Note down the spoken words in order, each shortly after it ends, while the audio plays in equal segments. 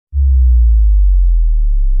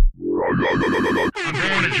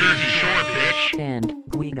and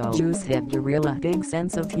Guido Juice have the real big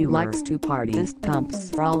sense of humor. Likes to party. This pumps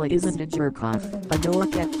frolic isn't a jerk off. A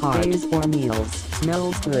dork at parties or meals.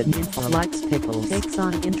 Smells good. Info likes pickles. Takes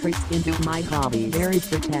on interest into my hobbies. Very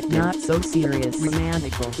protective. Not so serious.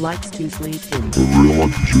 Romantical. Likes to sleep in. Gorilla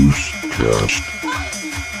Juice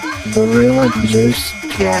Cast. Gorilla Juice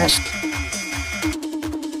Cast.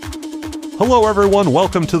 Hello everyone,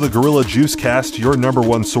 welcome to the Gorilla Juice Cast, your number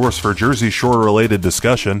one source for Jersey Shore related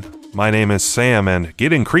discussion. My name is Sam, and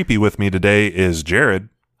getting creepy with me today is Jared.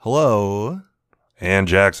 Hello. And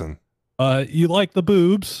Jackson. You like the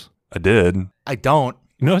boobs? I did. I don't.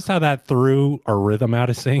 Notice how that threw our rhythm out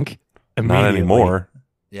of sync? Not anymore.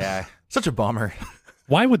 Yeah. Such a bummer.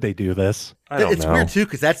 Why would they do this? I don't it's know. weird too,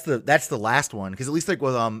 because that's the last one. Because at least like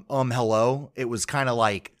with Hello, it was kind of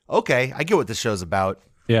like, okay, I get what this show's about.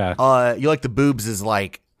 Yeah. You like the boobs is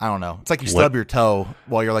like, I don't know. It's like you stub your toe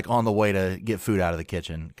while you're like on the way to get food out of the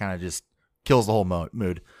kitchen. Kind of just kills the whole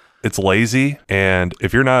mood. It's lazy, and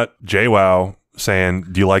if you're not JWoww saying,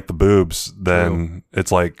 do you like the boobs, then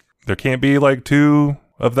it's like, there can't be like two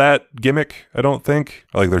of that gimmick, I don't think.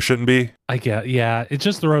 Like there shouldn't be. I get, yeah. It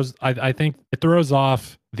just throws, I think it throws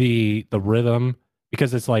off the rhythm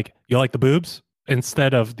because it's like, you like the boobs?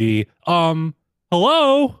 Instead of the,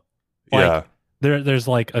 hello? Like, Yeah. There's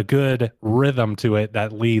like a good rhythm to it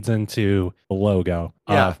that leads into the logo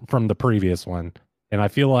from the previous one. And I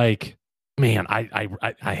feel like, man,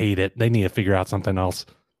 I hate it. They need to figure out something else.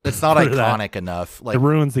 It's not For iconic enough. Like It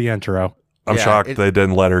ruins the intro. I'm shocked they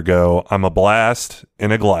didn't let her go, I'm a blast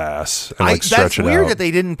in a glass, and like stretch that's it weird out. that they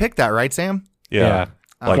didn't pick that, right, Sam? Yeah.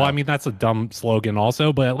 Like- Well, I mean, that's a dumb slogan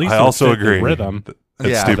also, but at least I it'll also fit the agree. rhythm. It's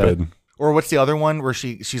Yeah. stupid. Or what's the other one where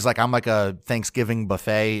she's like, I'm like a Thanksgiving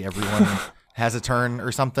buffet. Everyone has a turn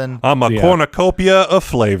or something. I'm a cornucopia of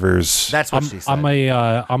flavors. That's what she said.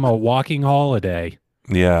 I'm a walking holiday.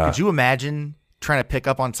 Yeah. Could you imagine trying to pick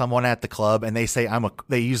up on someone at the club and they say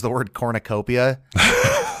they use the word cornucopia?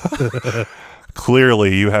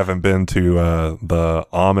 Clearly, you haven't been to the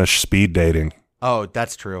Amish speed dating. Oh,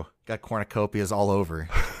 that's true. Got cornucopias all over.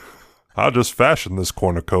 I just fashioned this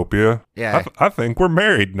cornucopia. Yeah. I think we're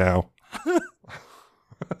married now.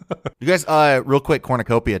 You guys, real quick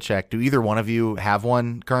cornucopia check. Do either one of you have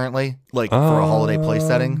one currently? Like for a holiday place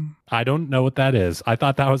setting? I don't know what that is. I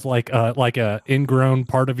thought that was like a ingrown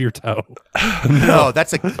part of your toe. No,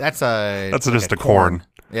 that's like just a corn.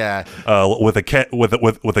 Yeah. With a K, with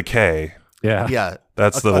a K. Yeah. Yeah.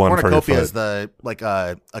 That's the one for your cornucopia foot. is the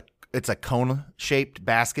it's a cone shaped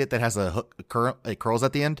basket that has a hook, it curls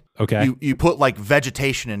at the end. Okay. You put like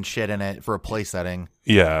vegetation and shit in it for a place setting.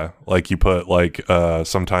 Yeah, like you put like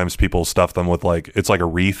sometimes people stuff them with like it's like a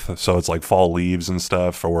wreath, so it's like fall leaves and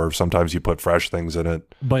stuff, or sometimes you put fresh things in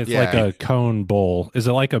it. But it's like a cone bowl. Is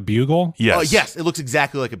it like a bugle? Yes. Yes, it looks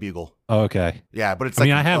exactly like a bugle. Oh, okay. Yeah, but it's I like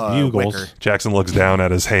mean, I have bugles. wicker. Jackson looks down at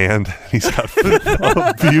his hand. He's got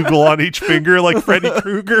a bugle on each finger, like Freddy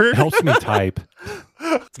Krueger. Helps me type.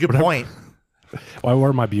 It's a good point. When I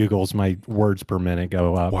wear my bugles, my words per minute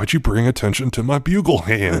go up. Why'd you bring attention to my bugle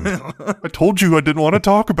hand? I told you I didn't want to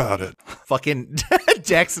talk about it. Fucking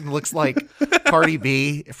Jackson looks like Cardi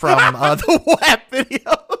B from the WAP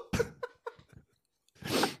video.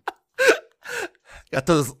 Got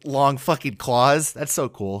those long fucking claws. That's so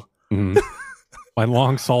cool. Mhm. My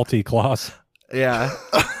long, salty claws. Yeah.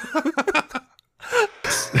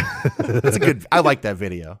 That's a good. I like that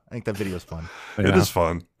video. I think that video is fun. It Yeah. is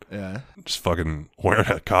fun. Yeah. Just fucking wearing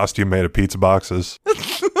a costume made of pizza boxes.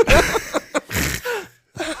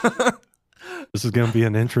 This is going to be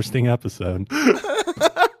an interesting episode.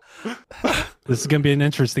 This is going to be an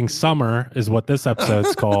interesting summer, is what this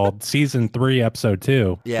episode's called. Season 3, Episode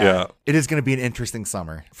 2. Yeah. It is going to be an interesting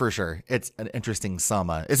summer for sure. It's an interesting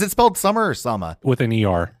summer. Is it spelled summer or summer? With an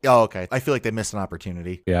ER. Oh, okay. I feel like they missed an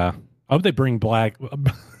opportunity. Yeah. I hope they bring black.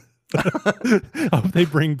 I hope they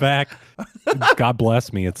bring back God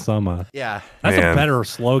bless me, it's summer. Yeah. That's Man. a better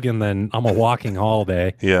slogan than I'm a walking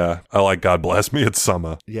holiday. Yeah, I like God bless me, it's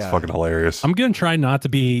summer. Yeah. It's fucking hilarious. I'm going to try not to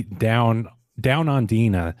be down on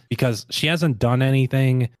Dina because she hasn't done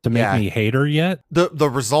anything to make me hate her yet. The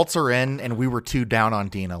results are in, and we were too down on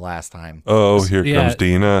Dina last time. Oh, here Yeah. comes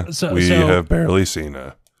Dina. So- we so- have barely seen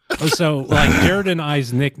her. So, like, Jared and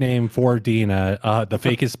I's nickname for Dina, the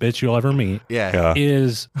fakest bitch you'll ever meet, Yeah.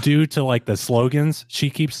 is due to like the slogans she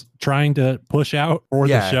keeps trying to push out for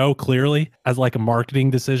the show, clearly as like a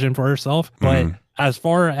marketing decision for herself. But as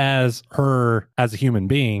far as her as a human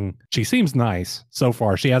being, she seems nice so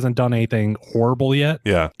far. She hasn't done anything horrible yet.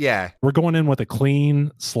 Yeah. Yeah. We're going in with a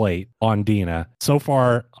clean slate on Dina. So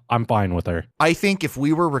far, I'm fine with her. I think if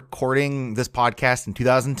we were recording this podcast in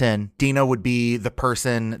 2010, Dina would be the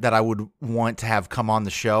person that I would want to have come on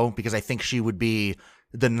the show because I think she would be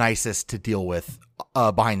the nicest to deal with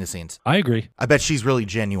behind the scenes. I agree. I bet she's really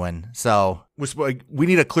genuine. So we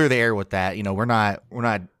need to clear the air with that. You know, we're not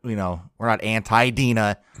anti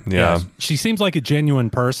Dina. Yeah. She seems like a genuine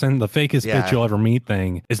person. The fakest Yeah. bitch you'll ever meet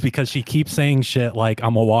thing is because she keeps saying shit like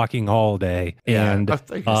I'm a walking holiday and I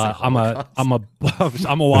thought you were gonna say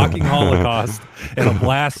I'm a walking Holocaust and a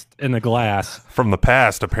blast in a glass. From the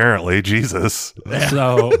past, apparently. Jesus.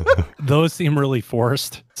 So those seem really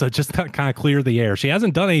forced. So just kind of clear the air. She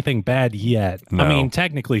hasn't done anything bad yet. No. I mean,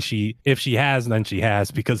 technically, if she has, then she has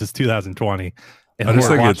because it's 2020 and I just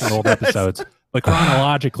we're think watching it's- old episodes. But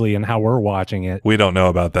chronologically and how we're watching it, We don't know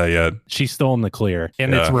about that yet. she's still in the clear.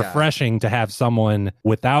 And it's Yeah. refreshing to have someone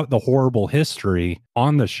without the horrible history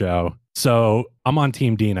on the show. So I'm on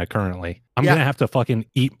Team Dina currently. I'm Yeah. going to have to fucking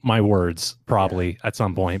eat my words probably at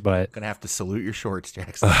some point, but Gonna have to salute your shorts,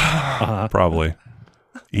 Jackson. Probably.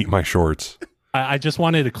 Eat my shorts. I just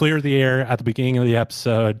wanted to clear the air at the beginning of the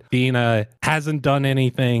episode. Dina hasn't done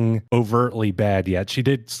anything overtly bad yet. She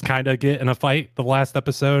did kind of get in a fight the last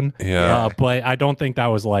episode. Yeah. But I don't think that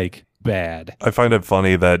was like bad. I find it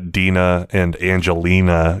funny that Dina and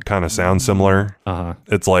Angelina kind of sound similar. Uh-huh.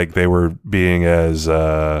 It's like they were being as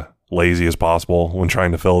lazy as possible when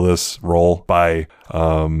trying to fill this role by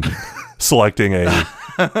selecting a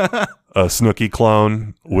Snooki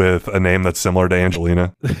clone with a name that's similar to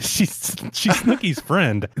Angelina. She's Snooki's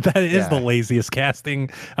friend. That is Yeah. the laziest casting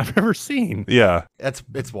I've ever seen. Yeah. It's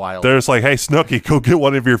wild. They're just like, hey, Snooki, go get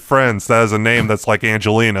one of your friends that has a name that's like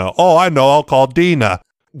Angelina. Oh, I know. I'll call Dina.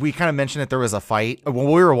 We kind of mentioned that there was a fight. When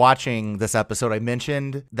we were watching this episode, I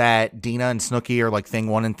mentioned that Dina and Snooki are like thing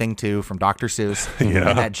 1 and thing 2 from Dr. Seuss. Yeah.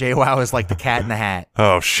 And that JWoww is like the cat in the hat.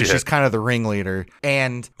 Oh, shit. She's kind of the ringleader.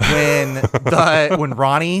 And when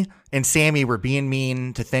Ronnie and Sammy were being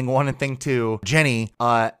mean to thing 1 and thing 2, Jenny,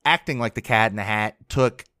 acting like the cat in the hat,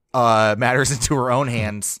 took matters into her own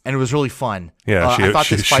hands, and it was really fun. Yeah, I thought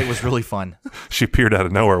this fight was really fun. She appeared out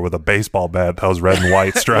of nowhere with a baseball bat that was red and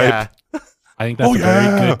white striped. Yeah. I think that's a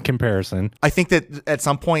very good comparison. I think that at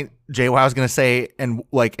some point JWoww is going to say,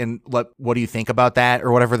 what do you think about that,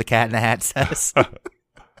 or whatever the cat in the hat says.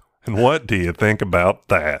 And what do you think about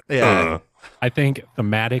that? Yeah. I think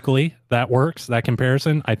thematically that works, that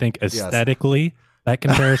comparison. I think aesthetically that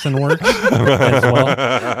comparison works as well.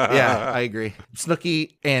 Yeah, I agree.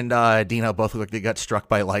 Snooki and Dina both look like they got struck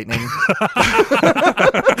by lightning.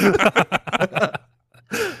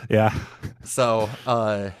 Yeah. So,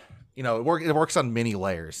 it works on many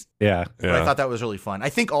layers. Yeah. But I thought that was really fun. I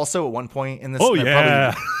think also at one point in this, Oh,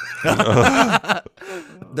 yeah.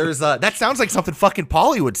 there's that sounds like something fucking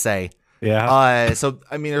Polly would say. Yeah. So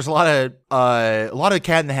I mean, there's a lot of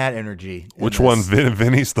Cat in the Hat energy. in Which this. one?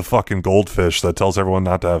 Vinny's the fucking goldfish that tells everyone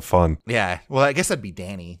not to have fun. Yeah. Well, I guess that'd be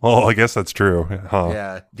Danny. Oh, I guess that's true. Huh.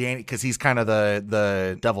 Yeah, Danny, because he's kind of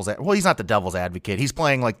the devil's. Well, he's not the devil's advocate. He's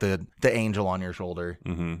playing like the angel on your shoulder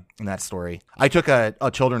in that story. I took a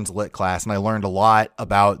children's lit class, and I learned a lot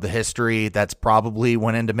about the history that's probably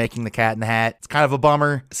went into making the Cat in the Hat. It's kind of a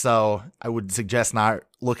bummer, so I would suggest not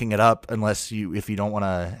looking it up if you don't want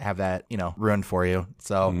to have that ruined for you.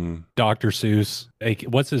 So Dr. Seuss.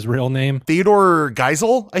 What's his real name? Theodore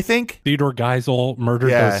Geisel, I think. Theodore Geisel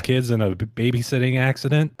murdered Yeah. those kids in a babysitting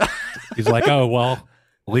accident. He's like, oh, well,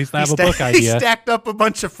 at least I have a He book He idea. stacked up a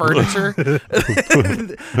bunch of furniture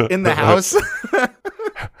in the house.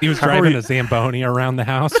 He was driving a Zamboni around the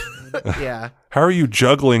house. Yeah. How are you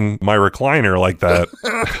juggling my recliner like that?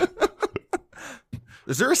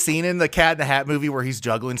 Is there a scene in the Cat in the Hat movie where he's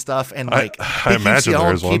juggling stuff and I he keeps imagine yelling,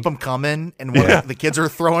 there is one. "Keep them coming!" And when the kids are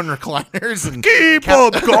throwing recliners and Keep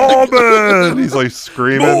on coming! He's like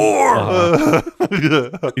screaming.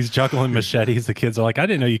 He's juggling machetes. The kids are like, I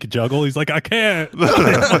didn't know you could juggle. He's like, I can't. They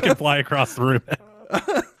fucking fly across the room.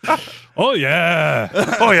 Oh, yeah.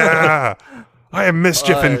 Oh, yeah. I am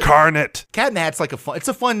mischief incarnate. Cat in the Hat's like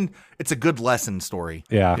it's a good lesson story.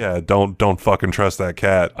 Yeah. Yeah, don't fucking trust that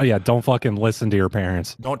cat. Oh, yeah. Don't fucking listen to your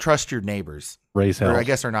parents. Don't trust your neighbors. Raise hell. Or I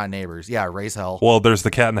guess they're not neighbors. Yeah, raise hell. Well, there's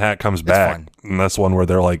the Cat in the Hat comes back. fun. And that's one where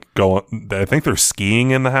they're like going, I think they're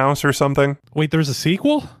skiing in the house or something. Wait, there's a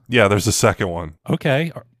sequel? Yeah, there's a second one.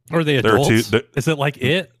 Okay. Are they There are adults? two- Is it like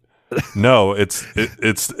it? No, it's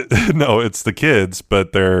no, it's the kids,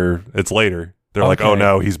 but it's later. They're like, oh Okay.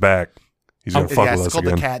 no, he's back. He's gonna fuck Yeah, with it's us called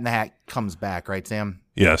again. The Cat in the Hat Comes Back, right, Sam?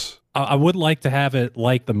 Yes. I would like to have it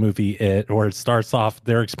like the movie It, where it starts off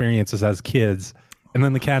their experiences as kids, and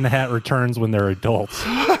then the Cat in the Hat returns when they're adults.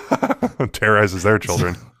 Terrorizes their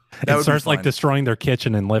children. That would It be starts like fun. destroying their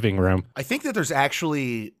kitchen and living room. I think that there's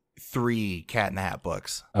actually 3 Cat in the Hat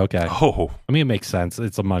books. Okay. Oh, I mean, it makes sense.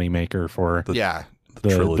 It's a moneymaker for Yeah. the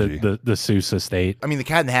trilogy. the Seuss estate. I mean, the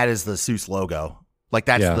Cat in the Hat is the Seuss logo. Like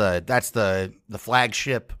that's Yeah. the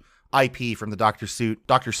flagship IP from the Dr.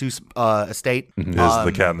 Seuss estate. Mhm. is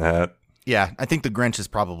the Cat in the Hat. Yeah, I think the Grinch is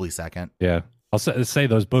probably second. Yeah. I'll say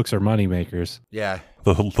those books are moneymakers. Yeah,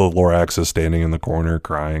 The Lorax is standing in the corner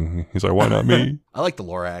crying. He's like, why not me? I like the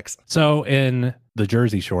Lorax. So in the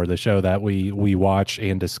Jersey Shore, the show that we watch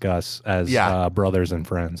and discuss as Yeah. brothers and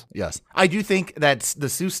friends. Yes, I do think that the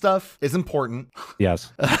Seuss stuff is important.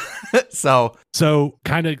 Yes. So So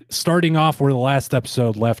kind of starting off where the last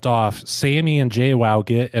episode left off, Sammy and JWoww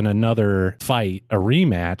get in another fight, a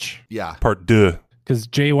rematch, yeah, Part 2. because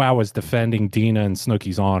JWoww was defending Dina and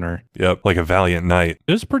Snooki's honor. Yep. Like a valiant knight.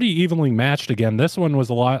 It was pretty evenly matched again. This one was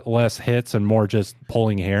a lot less hits and more just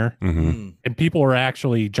pulling hair. Hmm. And people were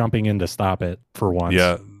actually jumping in to stop it for once.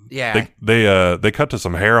 Yeah. yeah. They cut to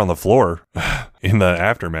some hair on the floor in the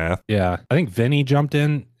aftermath. Yeah. I think Vinny jumped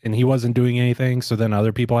in and he wasn't doing anything. So then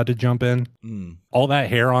other people had to jump in. Mm. All that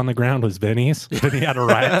hair on the ground was Vinny's. Vinny had a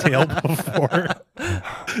rat tail before.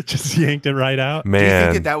 Just yanked it right out. Do you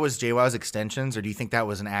think Man, that was JWoww's extensions, or do you think that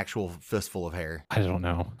was an actual fistful of hair? I don't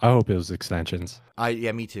know. I hope it was extensions.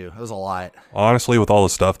 Yeah, me too. It was a lot. honestly, with all the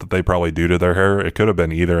stuff that they probably do to their hair, it could have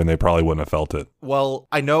been either, and they probably wouldn't have felt it. Well,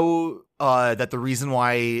 I know that the reason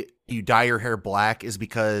why you dye your hair black is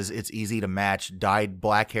because it's easy to match dyed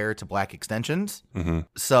black hair to black extensions. Hmm.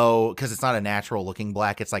 So, because it's not a natural looking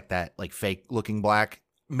black, it's like that like fake looking black.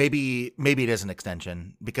 Maybe it is an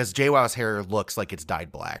extension because JWoww's hair looks like it's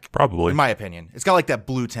dyed black. Probably. In my opinion, it's got like that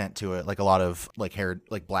blue tint to it, like a lot of like hair,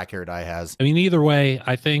 like black hair dye has. I mean, either way,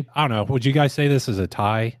 I think, I don't know. Would you guys say this is a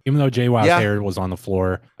tie? Even though JWoww's Yeah. hair was on the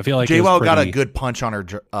floor, I feel like it was JWoww got a pretty- good punch on her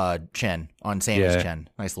chin, on Sammy's Yeah. chin.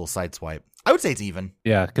 Nice little side swipe. I would say it's even.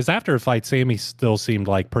 Yeah, because after a fight, Sammy still seemed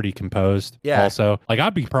like pretty composed. Yeah. Also, like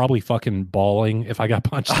I'd be probably fucking bawling if I got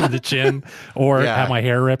punched in the chin or Yeah. had my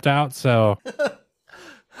hair ripped out. So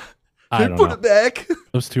I don't Put know. it back.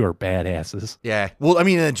 Those two are badasses. Yeah. Well, I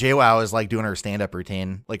mean, JWoww is like doing her stand up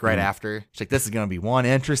routine, like Mm-hmm. right after. She's like, this is going to be one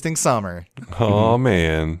interesting summer. Oh,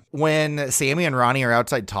 man. When Sammy and Ronnie are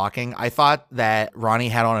outside talking, I thought that Ronnie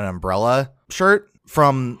had on an umbrella shirt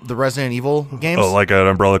from the Resident Evil games. Oh, like an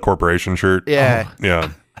Umbrella Corporation shirt? yeah.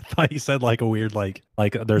 Yeah. I thought you said like a weird like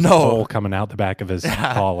there's No. a hole coming out the back of his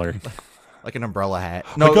collar. Like an umbrella hat.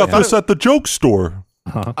 I got I this at the joke store.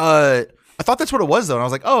 I thought that's what it was, though. And I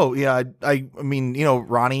was like, oh, yeah. I mean, you know,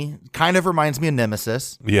 Ronnie kind of reminds me of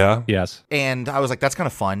Nemesis. Yeah. Yes. And I was like, that's kind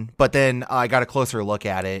of fun. But then I got a closer look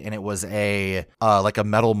at it, and it was a like a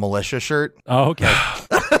metal militia shirt. Oh, okay.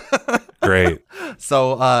 Great.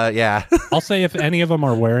 So, yeah. I'll say if any of them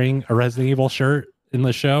are wearing a Resident Evil shirt in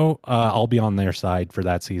the show, I'll be on their side for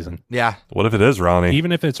that season. Yeah. What if it is Ronnie?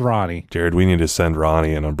 Even if it's Ronnie. Jared, we need to send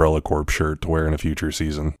Ronnie an Umbrella Corp shirt to wear in a future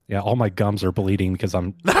season. Yeah, all my gums are bleeding because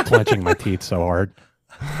I'm clenching my teeth so hard.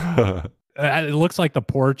 It looks like the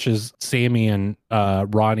porch is Sammy and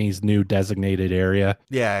Ronnie's new designated area.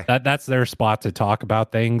 Yeah. That's their spot to talk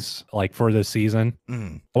about things like for this season.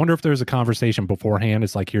 Mm. I wonder if there's a conversation beforehand.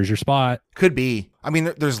 It's like, here's your spot. Could be. I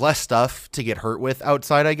mean, there's less stuff to get hurt with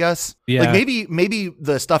outside, I guess. Yeah. Like maybe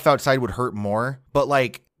the stuff outside would hurt more, but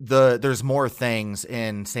like there's more things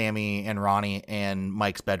in Sammy and Ronnie and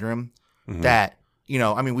Mike's bedroom that, you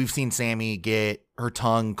know, I mean, we've seen Sammy get her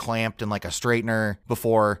tongue clamped in like a straightener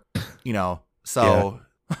before, you know, so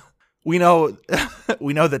we know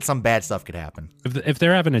that some bad stuff could happen. If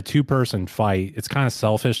they're having a 2-person fight, it's kind of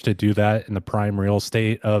selfish to do that in the prime real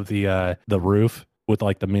estate of the roof with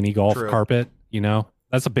like the mini golf True. carpet, you know?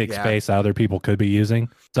 That's a big Yeah. space that other people could be using.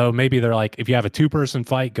 So maybe they're like, if you have a 2-person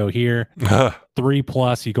fight, go here.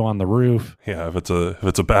 3+, you go on the roof. Yeah, if it's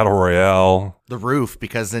a battle royale, The roof,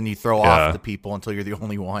 because then you throw Yeah. off the people until you're the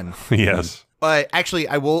only one. yes. But actually,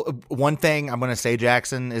 I will. One thing I'm going to say,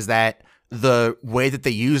 Jackson, is that the way that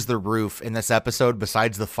they used the roof in this episode,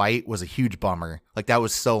 besides the fight, was a huge bummer. Like, that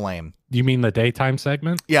was so lame. You mean the daytime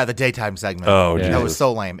segment? Yeah, the daytime segment. Oh, Yeah. That was Jesus.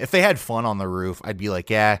 so lame. If they had fun on the roof, I'd be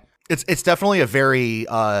like, yeah, it's definitely a very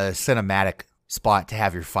cinematic spot to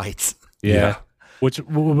have your fights. Yeah. Which,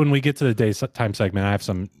 when we get to the daytime segment, I have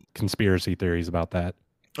some conspiracy theories about that.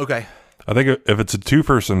 Okay. I think if it's a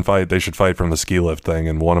 2-person fight, they should fight from the ski lift thing,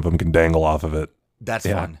 and one of them can dangle off of it. That's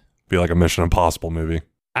Yeah. fun. Be like a Mission Impossible movie.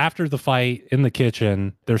 after the fight in the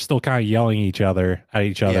kitchen, they're still kind of yelling at each other.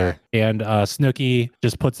 And Snooki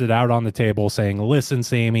just puts it out on the table saying, listen,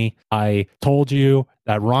 Sammy, I told you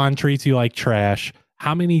that Ron treats you like trash.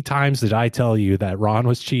 How many times did I tell you that Ron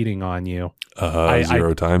was cheating on you?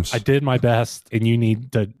 0 times. I did my best, and you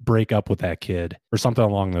need to break up with that kid or something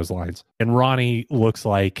along those lines. And Ronnie looks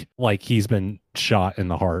like he's been shot in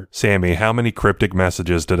the heart. Sammy, how many cryptic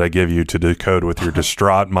messages did I give you to decode with your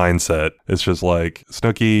distraught mindset? It's just like,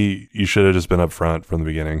 Snooki, you should have just been up front from the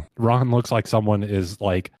beginning. Ron looks like someone is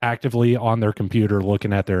like actively on their computer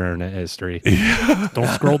looking at their internet history. Don't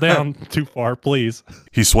scroll down too far, please.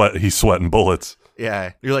 He's sweating bullets.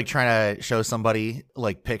 Yeah, you're like trying to show somebody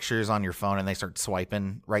like pictures on your phone and they start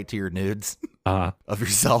swiping right to your nudes of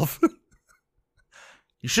yourself.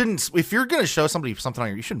 You shouldn't, if you're going to show somebody something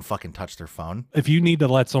on you shouldn't fucking touch their phone. If you need to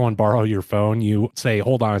let someone borrow your phone, you say,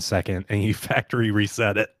 hold on a second, and you factory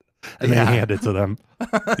reset it and then hand it to them.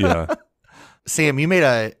 Yeah. Sam, you made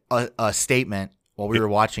a statement while we were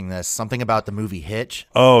watching this, something about the movie Hitch.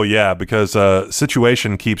 Oh, yeah, because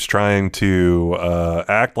Situation keeps trying to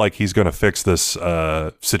act like he's going to fix this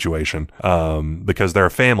situation because they're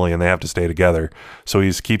a family and they have to stay together. So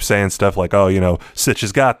he keeps saying stuff like, oh, Sitch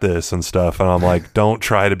has got this and stuff. And I'm like, don't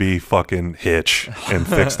try to be fucking Hitch and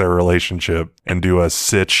fix their relationship and do a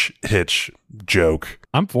Sitch-Hitch joke.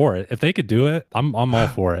 I'm for it. If they could do it, I'm all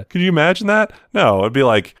for it. Could you imagine that? No, it'd be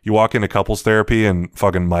like you walk into couples therapy and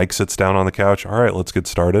fucking Mike sits down on the couch. All right, let's get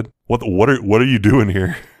started. What are you doing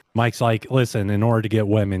here? Mike's like, listen, in order to get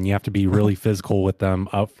women, you have to be really physical with them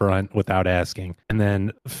up front without asking. And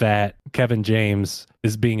then fat Kevin James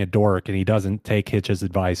is being a dork and he doesn't take Hitch's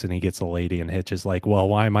advice and he gets a lady and Hitch is like, well,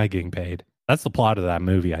 why am I getting paid? That's the plot of that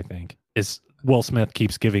movie, I think. Is Will Smith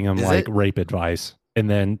keeps giving him rape advice. And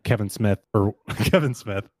then Kevin Smith, I'll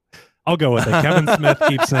go with it. Kevin Smith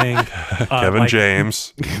keeps saying,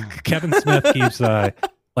 James. Kevin Smith keeps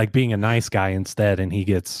being a nice guy instead, and he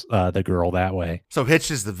gets the girl that way. So Hitch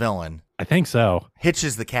is the villain. I think so. Hitch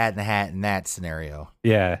is the cat in the hat in that scenario.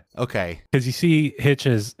 Yeah. Okay. Because you see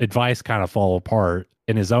Hitch's advice kind of fall apart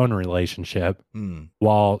in his own relationship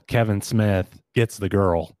while Kevin Smith gets the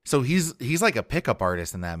girl. So he's like a pickup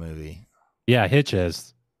artist in that movie. Yeah, Hitch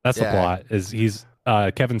is. That's the plot. He's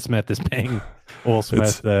Kevin Smith is paying Will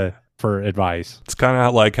Smith for advice. It's kind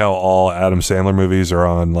of like how all Adam Sandler movies are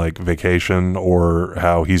on like vacation, or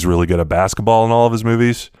how he's really good at basketball in all of his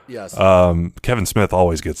movies. Yes. Kevin Smith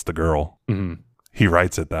always gets the girl. Mm-hmm. He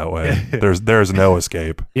writes it that way. There's no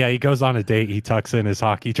escape. Yeah, he goes on a date. He tucks in his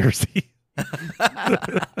hockey jersey.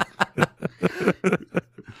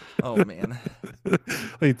 Oh man.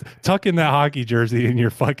 Wait, tuck in that hockey jersey in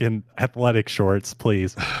your fucking athletic shorts,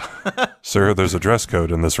 please. Sir, there's a dress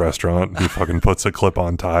code in this restaurant. He fucking puts a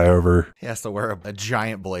clip-on tie over. He has to wear a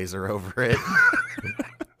giant blazer over it.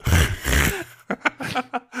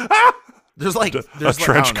 there's a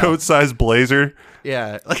trench coat sized blazer.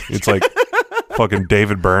 Yeah. It's like fucking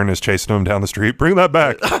David Byrne is chasing him down the street. Bring that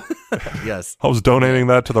back. Yes. I was donating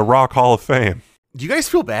that to the Rock Hall of Fame. Do you guys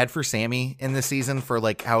feel bad for Sammy in this season for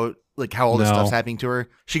how all this stuff's happening to her?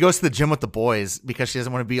 She goes to the gym with the boys because she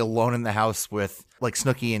doesn't want to be alone in the house with like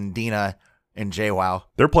Snooki and Dina and JWoww.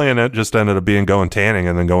 Their plan just ended up being going tanning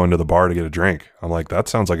and then going to the bar to get a drink. I'm like, that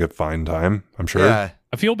sounds like a fine time. I'm sure. Yeah.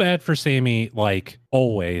 I feel bad for Sammy like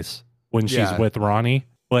always when she's with Ronnie,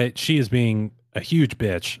 but she is being a huge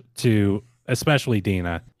bitch to especially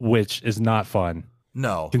Dina, which is not fun.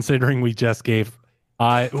 No. Considering we just gave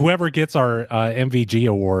whoever gets our MVG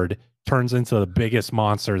award turns into the biggest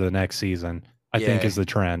monster the next season, I think is the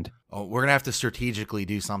trend. Oh, we're going to have to strategically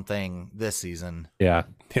do something this season. Yeah.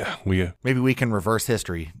 Yeah. Maybe we can reverse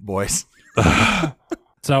history, boys.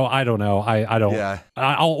 So I don't know. I don't. Yeah.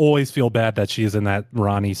 I'll always feel bad that she's in that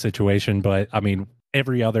Ronnie situation, but I mean,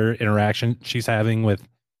 every other interaction she's having with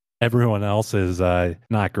everyone else is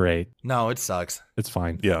not great. No, it sucks. It's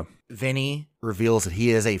fine. Yeah. Vinny reveals that he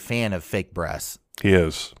is a fan of fake breasts. He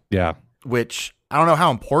is. Yeah. Which I don't know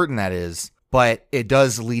how important that is, but it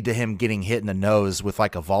does lead to him getting hit in the nose with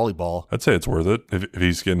like a volleyball. I'd say it's worth it if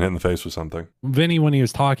he's getting hit in the face with something. Vinny, when he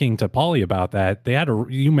was talking to Paulie about that,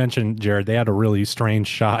 you mentioned, Jared, they had a really strange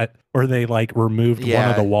shot where they like removed one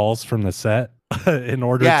of the walls from the set in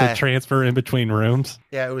order to transfer in between rooms.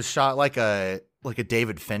 Yeah, it was shot like a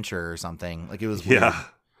David Fincher or something. Like it was weird.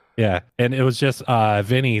 Yeah. And it was just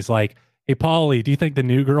Vinny's like, hey, Paulie, do you think the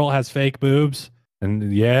new girl has fake boobs?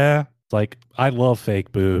 And yeah, it's like, I love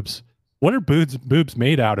fake boobs. What are boobs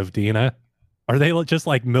made out of, Dina? Are they just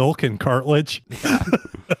like milk and cartilage?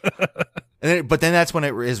 Yeah. But then that's when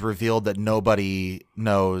it is revealed that nobody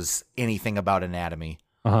knows anything about anatomy.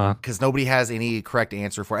 Uh-huh. because nobody has any correct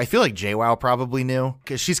answer for it. I feel like JWoww probably knew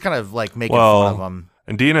because she's kind of like making Well, fun of him.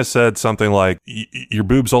 And Dina said something like, your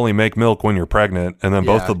boobs only make milk when you're pregnant. And then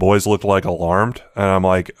both Yeah. the boys looked like alarmed. And I'm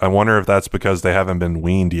like, I wonder if that's because they haven't been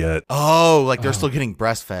weaned yet. Oh, like they're still getting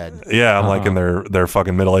breastfed. Yeah, I'm like, and their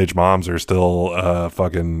fucking middle-aged moms are still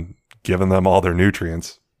fucking giving them all their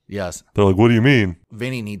nutrients. Yes. They're like, what do you mean?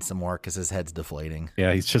 Vinny needs some more because his head's deflating.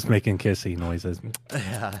 Yeah, he's just making kissy noises.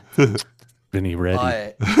 Yeah. Vinny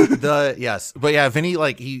ready. But yeah, Vinny,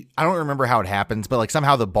 like I don't remember how it happens, but like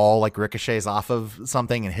somehow the ball like ricochets off of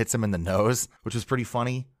something and hits him in the nose, which was pretty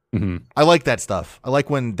funny. Mhm. I like that stuff. I like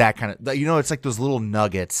when that kind of, it's like those little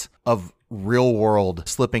nuggets of real world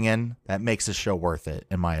slipping in that makes the show worth it,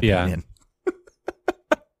 in my Yeah. opinion.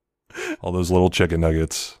 All those little chicken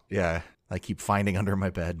nuggets. Yeah. I keep finding under my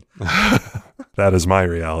bed. That is my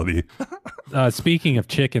reality. Speaking of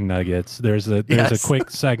chicken nuggets, there's a Yes. quick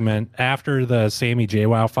segment after the Sammy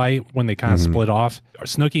JWoww fight when they kind of split off.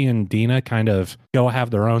 Snooki and Dina kind of go have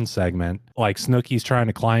their own segment. Like Snooki's trying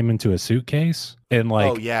to climb into a suitcase and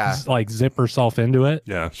like Oh, yeah. like zip herself into it.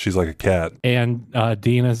 Yeah, she's like a cat. And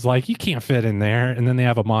Dina's like, you can't fit in there. And then they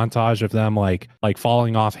have a montage of them like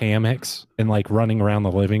falling off hammocks and like running around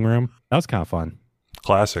the living room. That was kind of fun.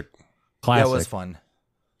 Classic. Classic. That was fun.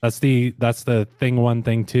 That's the thing one,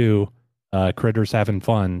 thing two, critters having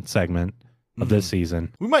fun segment of this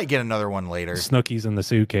season. We might get another one later. Snooki's in the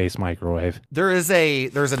suitcase microwave. There's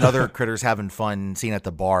another critters having fun scene at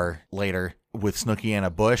the bar later with Snooki and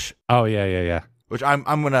a bush, Oh yeah. which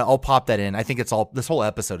I'll pop that in. I think this whole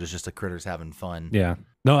episode is just a critters having fun. Yeah.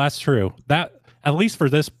 No, that's true. That at least for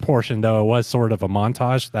this portion though, it was sort of a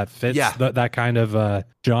montage that fits Yeah. that kind of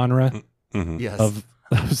genre Yes. of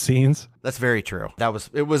scenes. That's very true.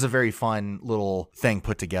 It was a very fun little thing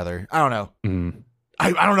put together. I don't know. Mm.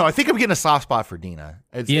 I don't know. I think I'm getting a soft spot for Dina.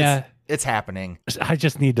 Yeah. It's happening. I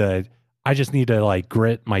just need to like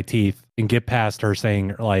grit my teeth and get past her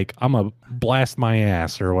saying like I'm a blast my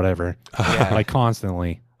ass or whatever. Yeah. Like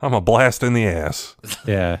constantly. I'm a blast in the ass.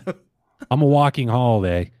 Yeah. I'm a walking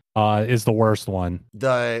holiday. Is the worst one.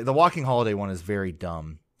 The Walking Holiday one is very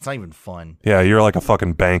dumb. It's not even fun. Yeah, you're like a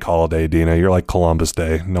fucking bank holiday, Dina. You're like Columbus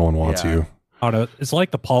Day. No one wants Yeah. you. I don't know. It's like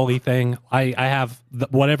the Polly thing. I have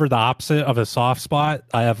whatever the opposite of a soft spot.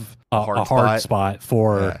 I have a hard spot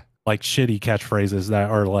for Yeah. like shitty catchphrases that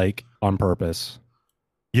are like on purpose.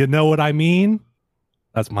 You know what I mean?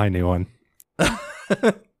 That's my new one.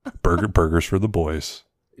 Burgers for the boys.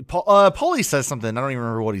 Paulie says something. I don't even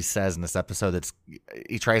remember what he says in this episode.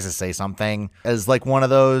 He tries to say something as like one of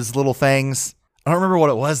those little things. I don't remember what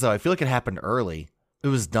it was though. I feel like it happened early. It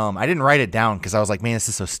was dumb. I didn't write it down because I was like, man, this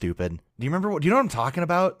is so stupid. Do you know what I'm talking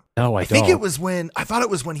about? No, I think don't. I thought it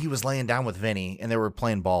was when he was laying down with Vinny and they were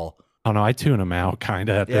playing ball. Oh no, I tune him out kind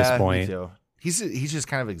of at this Me point. too. He just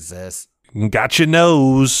kind of exists. Got your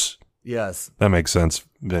nose. Yes. That makes sense,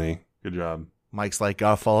 Vinny. Good job. Mike's like,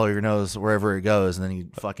 gotta follow your nose wherever it goes, and then he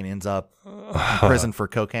fucking ends up in prison for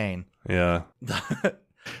cocaine. Yeah.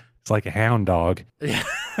 It's like a hound dog.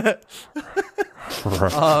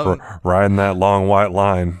 Riding that long white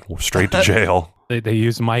line straight to jail. They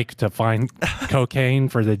use Mike to find cocaine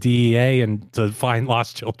for the DEA and to find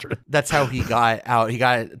lost children. That's how he got out. He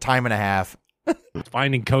got time and a half.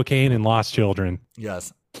 Finding cocaine and lost children.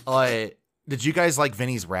 Yes. Did you guys like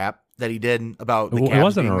Vinny's rap that he did about the It Cavs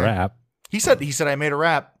wasn't a being there? rap. He said I made a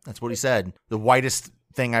rap. That's what he said. The whitest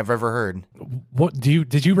thing I've ever heard. What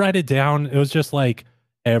did you write it down? It was just like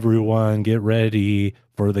everyone get ready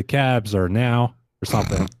for the Cavs or now or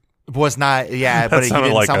something. It was not, yeah, but he sounded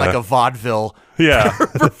didn't like sound like a vaudeville Yeah.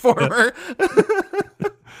 performer.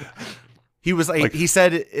 He was like he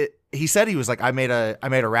said he was like I made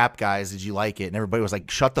a rap, guys. Did you like it? And everybody was like,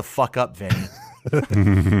 shut the fuck up, Vinny.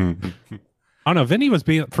 I don't know. Vinny was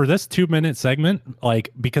being for this 2-minute segment, like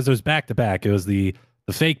because it was back to back. It was the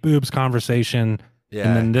fake boobs conversation, Yeah.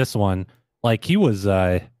 and then this one. Like he was,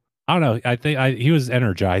 I don't know. I think he was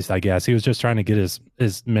energized. I guess he was just trying to get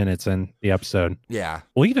his minutes in the episode. Yeah.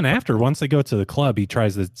 Well, even after once they go to the club, he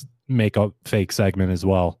tries to make a fake segment as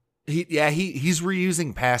well. He's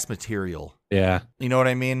reusing past material. Yeah, You know what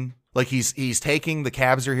I mean? Like he's taking the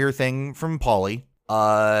Cavs are here thing from Paulie.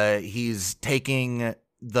 He's taking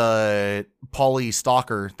the Paulie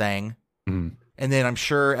stalker thing. Mhm. And then I'm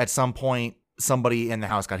sure at some point somebody in the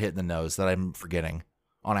house got hit in the nose that I'm forgetting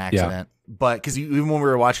on accident. But because even when we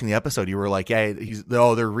were watching the episode, you were like, yeah, they're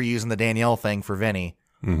reusing the Danielle thing for Vinny.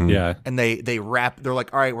 Mhm. yeah. And they wrap, they're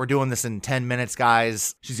like, all right, we're doing this in 10 minutes,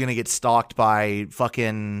 guys. She's going to get stalked by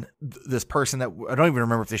fucking this person that I don't even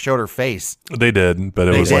remember if they showed her face. They did, but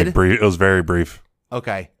it They was did? like brief. It was very brief.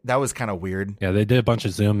 Okay, that was kind of weird. Yeah, they did a bunch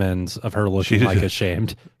of zoom ins of her looking She- like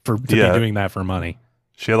ashamed to Yeah. be doing that for money.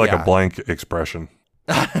 She had like Yeah. a blank expression.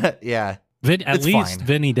 Yeah, At It's least fine.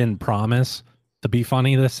 Vinny didn't promise to be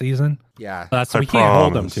funny this season. yeah. That's I we can't hold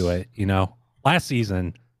him promise. to it. You know, last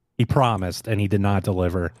season he promised and he did not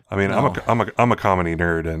deliver. I mean, No. I'm a comedy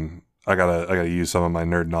nerd, and I gotta use some of my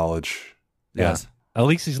nerd knowledge. Yes. At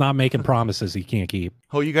least he's not making promises he can't keep.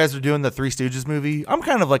 Oh, you guys are doing the Three Stooges movie? I'm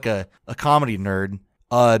kind of like a comedy nerd.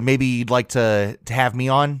 Maybe you'd like to have me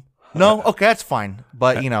on? No? Okay, that's fine.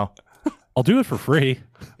 But, you know, I'll do it for free.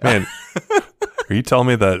 Man, are you telling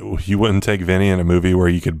me that you wouldn't take Vinny in a movie where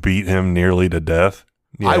you could beat him nearly to death?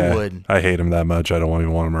 I Yeah, would. I hate him that much. I don't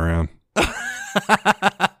even want him around.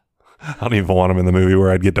 I don't even want him in the movie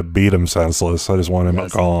where I'd get to beat him senseless. I just want him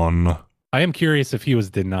Yes. gone. I am curious if he was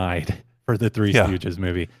denied for the Three Yeah. Stooges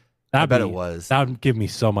movie. I bet it was. That would give me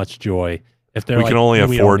so much joy. If they're We like, can only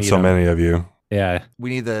 "We don't afford need so him." many of you. Yeah. We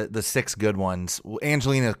need the 6 good ones. Well,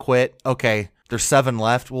 Angelina quit. Okay, there's 7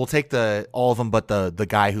 left. We'll take all of them, but the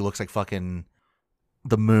guy who looks like fucking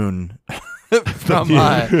the moon from looks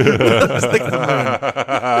like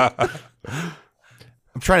the moon.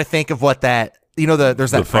 I'm trying to think of what that. You know,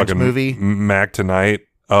 there's that The French fucking movie. Mac Tonight.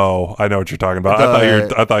 Oh, I know what you're talking about.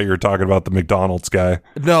 The- I thought you were talking about the McDonald's guy.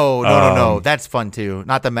 No. That's fun too.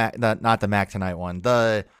 Not the Mac Tonight one.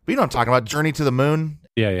 But you know what I'm talking about. Journey to the Moon.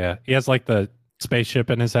 Yeah. He has like the spaceship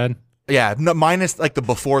in his head. Yeah, no, minus like the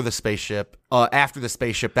before the spaceship. After the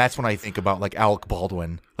spaceship, that's when I think about like Alec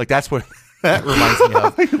Baldwin. Like that's what that reminds me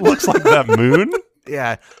of. He looks like that moon.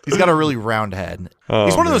 Yeah, he's got a really round head. Oh,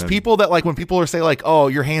 He's one of those man. people that like when people are say like, "Oh,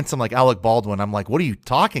 you're handsome like Alec Baldwin," I'm like, "What are you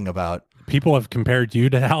talking about?" People have compared you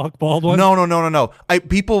to Alec Baldwin. No.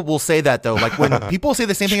 People will say that though. Like when people say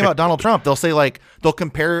the same thing about Donald Trump, they'll say like they'll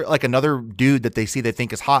compare like another dude that they see they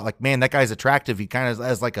think is hot. Like, man, that guy's attractive. He kind of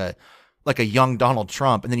has like a young Donald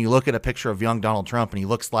Trump, and then you look at a picture of young Donald Trump, and he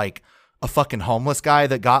looks like a fucking homeless guy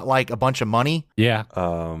that got like a bunch of money. Yeah.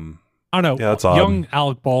 Um, I don't know. Yeah, that's odd. Young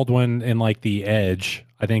Alec Baldwin in like The Edge.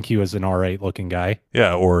 I think he was an all-right looking guy.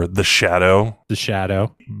 yeah, or The Shadow, The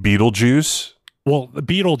Shadow. Beetlejuice. Well,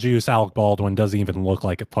 Beetlejuice Alec Baldwin doesn't even look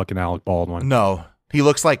like a fucking Alec Baldwin. No, he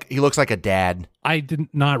looks like a dad. I did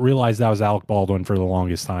not realize that was Alec Baldwin for the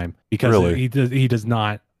longest time because Really? he does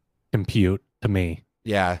not compute to me.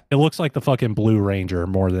 Yeah, It looks like the fucking Blue Ranger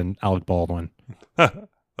more than Alec Baldwin.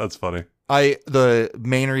 That's funny. the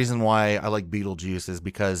main reason why I like Beetlejuice is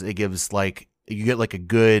because it gives like you get like a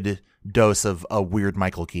good dose of a weird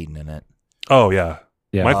Michael Keaton in it. Oh yeah,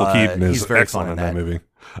 Yeah. Michael Keaton he's is very excellent fun in in that that. movie.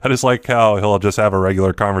 I just like how he'll just have a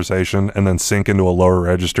regular conversation and then sink into a lower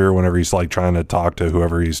register whenever he's like trying to talk to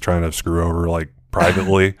whoever he's trying to screw over like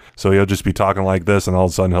privately. So he'll just be talking like this, and all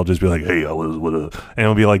of a sudden he'll just be like, "Hey, I was with a," and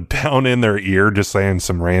he'll be like down in their ear just saying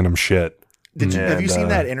some random shit. Have you And, seen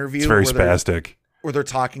that interview? It's very where they're- spastic. where they're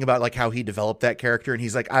talking about like how he developed that character, and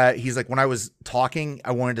he's like, when I was talking,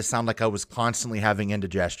 I wanted to sound like I was constantly having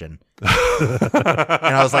indigestion, and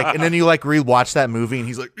I was like, and then you like rewatch that movie, and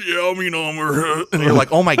he's like, yeah, I mean, and you're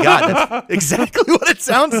like, oh my god, that's exactly what it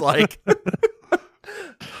sounds like.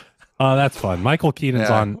 That's fun. Michael Keaton's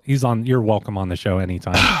Yeah. he's on, you're welcome on the show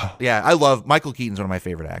anytime. Yeah, I love Michael Keaton's one of my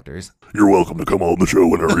favorite actors. You're welcome to come on the show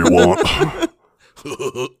whenever you want.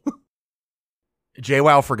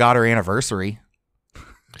 JWoww forgot her anniversary.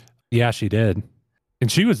 Yeah, she did.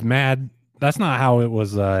 And she was mad. That's not how it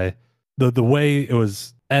was, the way it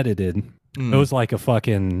was edited. Mm. It was like a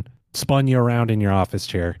fucking spun you around in your office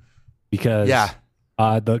chair because Yeah.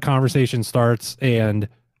 the conversation starts and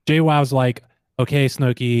JWoww's like, okay,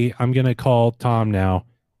 Snooki, I'm going to call Tom now.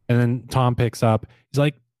 And then Tom picks up. He's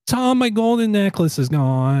like, Tom, my golden necklace is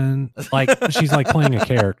gone. Like, she's like playing a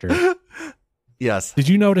character. Yes. Did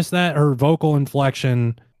you notice that? Her vocal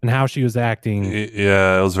inflection and how she was acting?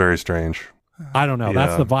 Yeah, it was very strange. I don't know.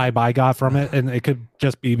 That's Yeah. the vibe I got from it. And it could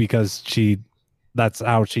just be because that's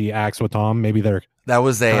how she acts with Tom. Maybe they're That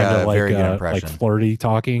was a kind of very good like impression. flirty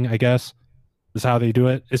talking, I guess, is how they do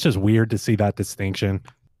it. It's just weird to see that distinction.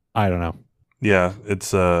 I don't know. Yeah,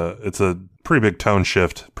 it's a pretty big tone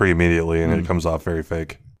shift pretty immediately, and Mm. it comes off very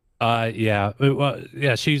fake. Yeah.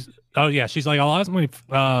 She's like, I lost my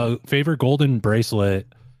favorite golden bracelet.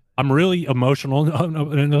 I'm really emotional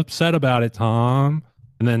and upset about it, Tom.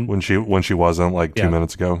 And then, When she wasn't like 2 Yeah.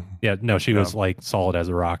 minutes ago. yeah, no, she was like solid as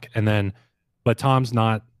a rock. And then, but Tom's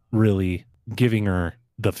not really giving her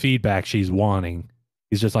the feedback she's wanting.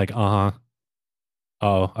 He's just like,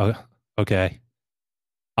 okay.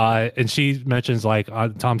 And she mentions like,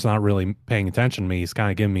 Tom's not really paying attention to me. He's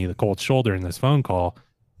kind of giving me the cold shoulder in this phone call.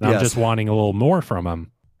 And I'm Yes. just wanting a little more from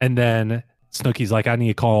him. And then Snooki's like, I need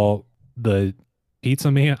to call the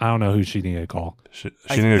Pizza Man. I don't know who she needed to call. She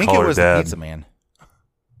I needed to think call it her was the dad. Pizza Man.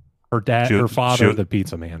 Her dad, She- her she- father, the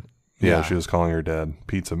Pizza Man. Yeah, Yeah. she was calling her dad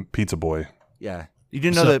Pizza Boy. Yeah. You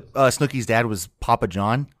didn't know that Snooki's dad was Papa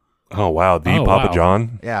John? Oh wow, the Oh, Papa wow.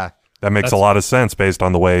 John. Yeah. That makes a That's- lot of sense based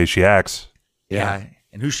on the way she acts. Yeah.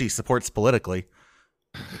 And who she supports politically.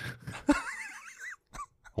 I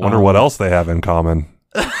wonder what else they have in common.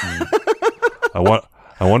 I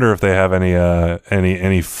wonder if they have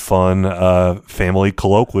any fun family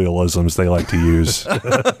colloquialisms they like to use.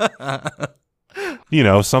 You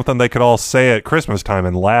know, something they could all say at Christmas time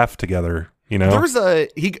and laugh together. You know, There was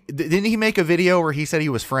didn't he make a video where he said he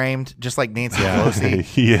was framed just like Nancy Pelosi?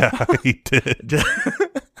 yeah, he did.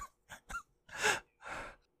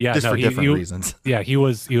 Yeah, Just no, for he, different he- reasons. Yeah, he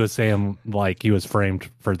was saying like he was framed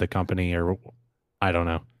for the company, or I don't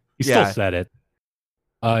know. He Yeah. still said it.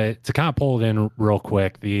 To kind of pull it in real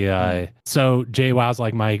quick, so JWoww's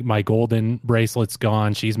like my golden bracelet's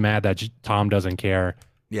gone. She's mad that Tom doesn't care.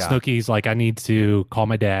 Yeah. Snooki's like, I need to call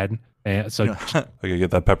my dad. And so I could get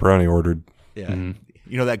that pepperoni ordered. Yeah. Mhm.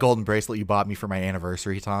 You know that golden bracelet you bought me for my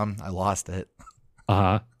anniversary, Tom? I lost it.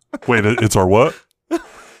 Wait, it's our what?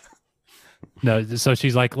 No, so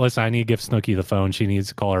she's like, listen, I need to give Snooki the phone. She needs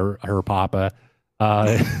to call her papa.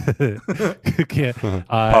 Papa's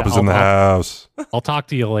in the house. I'll talk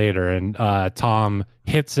to you later. And Tom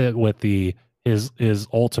hits it with his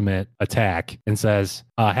ultimate attack and says,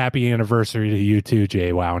 happy anniversary to you too,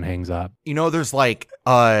 JWoww, and hangs up. You know, there's like,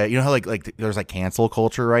 you know how like there's like cancel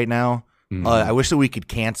culture right now. Mhm. I wish that we could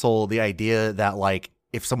cancel the idea that like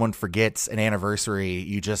if someone forgets an anniversary,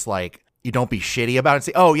 you just like you don't be shitty about it. And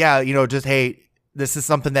say, oh yeah, you know, just hey, this is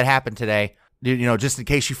something that happened today. You know, just in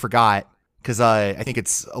case you forgot, because I think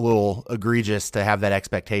it's a little egregious to have that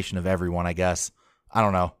expectation of everyone. I guess I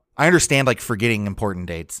don't know. I understand like forgetting important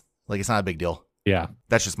dates, like it's not a big deal. Yeah.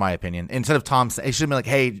 That's just my opinion. Instead of Tom, it should be like,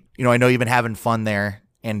 hey, you know, I know you've been having fun there,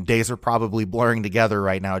 and days are probably blurring together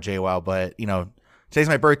right now, JWoww. But you know, today's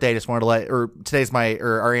my birthday. Just wanted to today's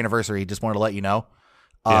our anniversary. Just wanted to let you know,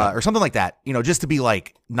 or something like that. You know, just to be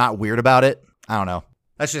like not weird about it. I don't know.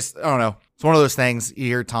 That's just I don't know. It's one of those things you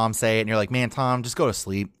hear Tom say it, and you're like, man, Tom, just go to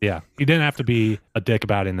sleep. Yeah. You didn't have to be a dick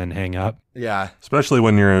about it and then hang up. Yeah, Especially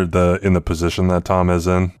when you're in the position that Tom is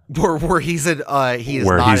in, where he's in, he is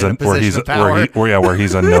where not he's in a position of power. where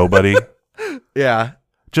he's a nobody. Yeah,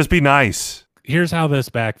 Just be nice. Here's how this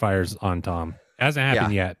backfires on Tom. Hasn't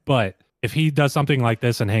happened yet, but if he does something like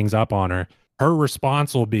this and hangs up on her, her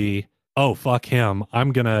response will be, oh, fuck him.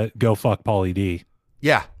 I'm going to go fuck Pauly D.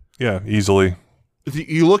 yeah. Yeah, easily.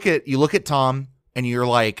 You look at Tom and you're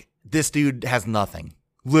like, this dude has nothing.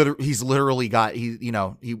 He's literally got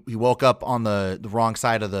he woke up on the wrong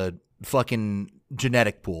side of the fucking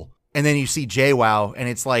genetic pool. And then you see JWoww and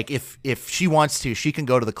it's like if she wants to, she can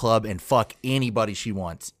go to the club and fuck anybody she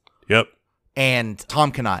wants. Yep. And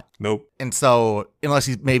Tom cannot. Nope. And so unless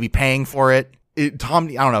he's maybe paying for it, Tom,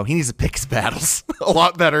 I don't know, he needs to pick his battles a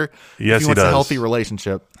lot better. Yes, if he he wants does. a healthy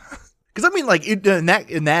relationship. Because I mean, like in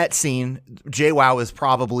that scene, JWoww is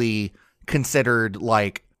probably considered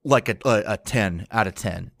like a 10 out of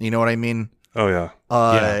 10. You know what I mean? Oh yeah.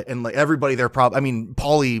 And like everybody there, I mean,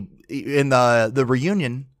 Pauly in the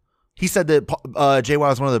reunion, he said that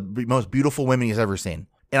JWoww is one of the most beautiful women he's ever seen.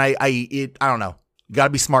 And I don't know. You got to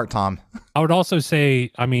be smart, Tom. I would also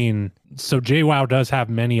say, I mean, so JWoww does have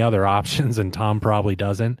many other options and Tom probably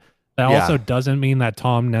doesn't. That Yeah. also doesn't mean that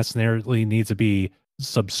Tom necessarily needs to be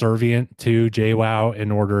subservient to JWoww in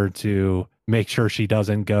order to make sure she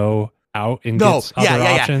doesn't go out and gets other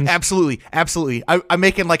options. Absolutely. I'm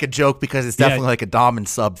making like a joke because it's definitely like a dom and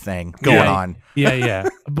sub thing going on. Yeah.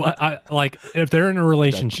 But like if they're in a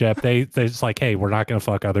relationship, they're just like, hey, we're not going to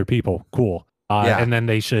fuck other people. Cool. And then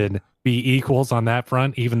they should be equals on that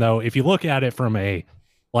front, even though if you look at it from a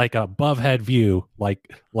like above head view, like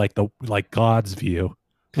God's view,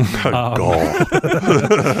 God.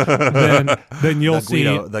 then you'll The see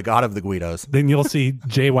Guido, the god of the Guidos. then you'll see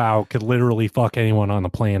JWoww could literally fuck anyone on the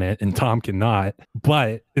planet and Tom cannot.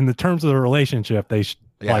 But in the terms of the relationship, they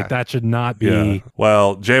like that should not be. Yeah.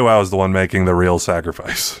 Well, JWoww is the one making the real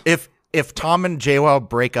sacrifice. If Tom and JWoww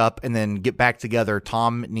break up and then get back together,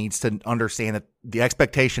 Tom needs to understand that the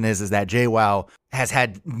expectation is that JWoww has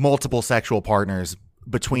had multiple sexual partners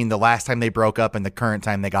between the last time they broke up and the current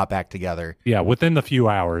time they got back together. Yeah, within the few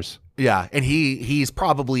hours. Yeah, and he's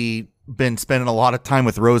probably been spending a lot of time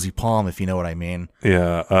with Rosie Palm, if you know what I mean.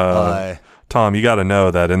 Yeah. Tom, you got to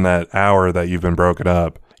know that in that hour that you've been broken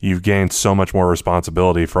up, you've gained so much more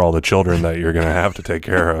responsibility for all the children that you're going to have to take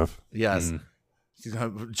care of. Yes.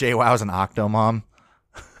 JWoww's an octomom.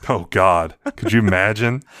 Oh, God. Could you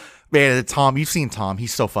imagine? Man, Tom, you've seen Tom.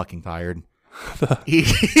 He's so fucking tired.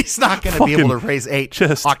 He's not going to be able to raise 8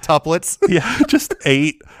 just- octuplets. Yeah, just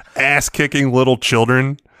 8 ass-kicking little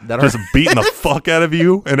children That are- just beating the fuck out of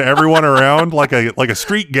you and everyone around like a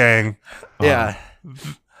street gang. Yeah.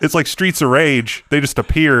 It's like Streets of Rage. They just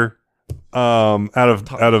appear out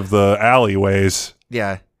of the alleyways.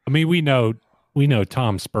 Yeah. I mean, we know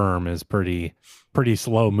Tom Sperm is pretty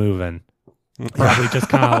slow moving. Probably just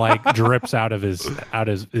kind of like drips out of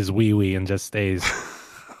his wee wee and just stays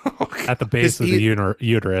at the base of the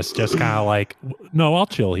uterus, just kind of like, no, I'll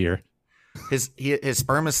chill here. His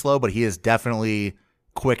sperm is slow, but he is definitely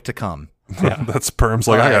quick to come. Yeah. That sperm's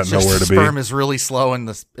like, I got It's just nowhere to be. Sperm is really slow in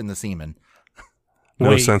the semen. No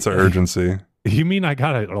Wait. sense of urgency. You mean I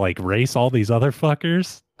gotta like race all these other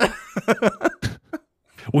fuckers?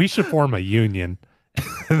 We should form a union.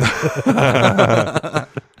 There's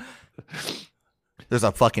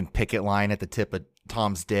a fucking picket line at the tip of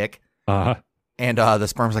Tom's dick, Uh, and the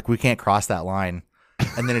sperm's like, we can't cross that line.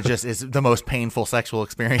 And then it just is the most painful sexual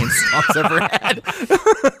experience Tom's ever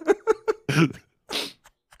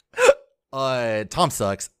had. Tom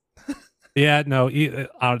sucks. yeah, no,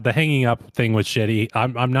 the hanging up thing was shitty.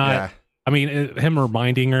 I'm not. Yeah. I mean, him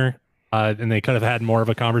reminding her, and they could have had more of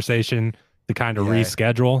a conversation to kind of Yeah.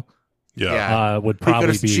 reschedule. Yeah. Would probably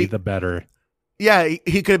could've- be the better. Yeah,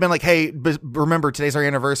 he could have been like, hey, but remember, today's our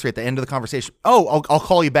anniversary. At the end of the conversation, I'll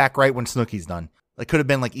call you back right when Snooki's done. It could have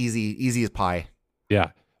been like easy as pie.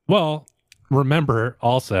 Yeah. Well, remember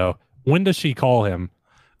also, when does she call him?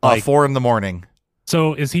 4 a.m.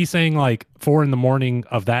 So is he saying like 4 a.m.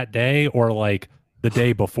 of that day, or like the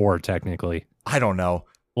day before? Technically, I don't know.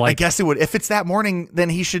 I like, guess it would. If it's that morning, then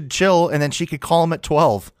he should chill, and then she could call him at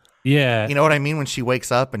 12. yeah. You know what I mean? When she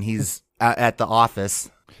wakes up and he's at the office.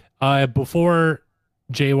 Before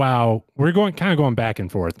JWoww, we're going back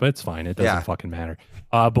and forth, but it's fine. It doesn't Yeah. fucking matter.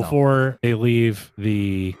 Before they leave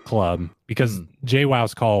the club, because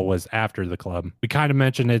JWoww's call was after the club. We kind of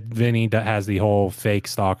mentioned that Vinny has the whole fake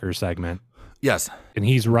stalker segment, Yes. and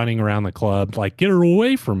he's running around the club like, get her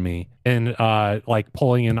away from me, and like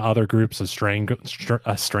pulling in other groups of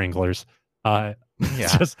stranglers. Yeah.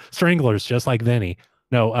 Just stranglers, just like Vinny.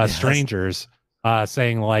 No, Yes. strangers,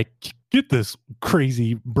 saying like, get this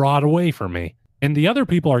crazy broad away from me. And the other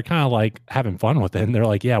people are kind of like having fun with it. And they're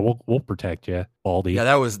like, yeah, we'll protect you, Baldy. Yeah,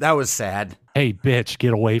 that was sad. Hey, bitch,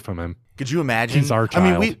 get away from him. Could you imagine? He's our I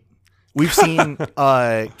mean, child. we've seen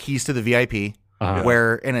Keys to the VIP, Uh-huh.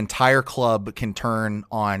 where an entire club can turn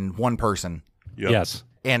on one person. Yep. Yes.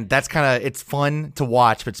 And that's it's fun to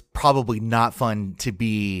watch, but it's probably not fun to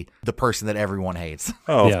be the person that everyone hates.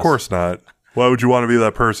 Oh, Yes. of course not. Why would you want to be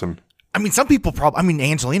that person? I mean, some people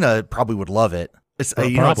Angelina probably would love it. It's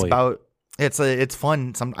Probably. it's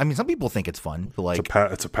fun. Some people think it's fun. But like,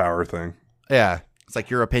 It's a power thing. yeah, it's like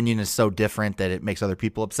your opinion is so different that it makes other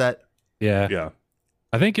people upset. Yeah. Yeah.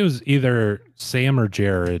 I think it was either Sam or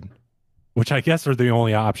Jared, which I guess are the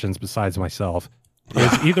only options besides myself.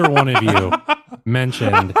 Is either one of you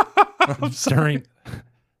mentioned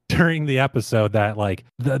during the episode that like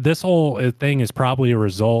this whole thing is probably a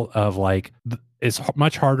result of like it's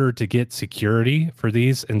much harder to get security for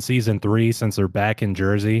these in season 3 since they're back in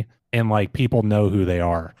Jersey and like people know who they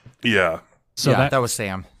are. Yeah. So yeah, that was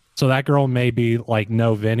Sam. so that girl may be like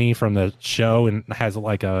know Vinny from the show and has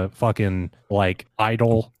like a fucking like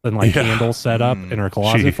idol and like Yeah. candle set up in her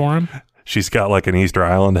closet for him. She's got like an Easter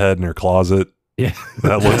Island head in her closet. Yeah.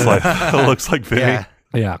 That looks like Vinny. Yeah.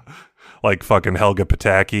 Yeah. Like fucking Helga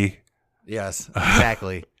Pataki. Yes,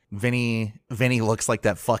 exactly. Vinny looks like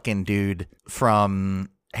that fucking dude from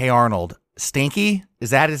Hey Arnold. Stinky?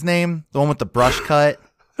 Is that his name? The one with the brush cut?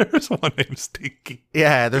 There's one named Stinky.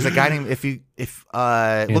 Yeah, there's a guy named if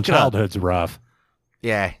And look it up. childhood's rough.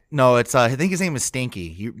 Yeah. No, it's I think his name is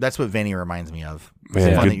Stinky. That's what Vinny reminds me of. It's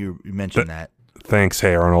Man, fun good- that you mentioned that. Thanks,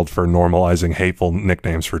 Hey Arnold, for normalizing hateful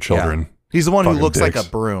nicknames for children. He's the one who Fucking looks like dicks. a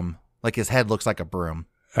broom. Like his head looks like a broom.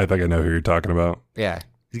 I think I know who you're talking about. Yeah.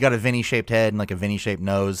 He's got a Vinny shaped head and like a Vinny shaped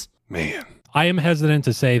nose. Man. I am hesitant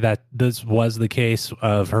to say that this was the case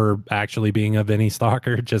of her actually being a Vinny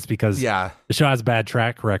stalker, just because Yeah. the show has a bad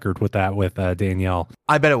track record with that with Danielle.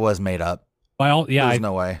 I bet it was made up. Well, yeah, There's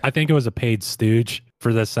no way. I think it was a paid stooge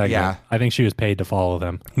for this segment. Yeah. I think she was paid to follow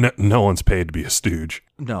them. No one's paid to be a stooge.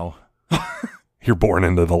 No. You're born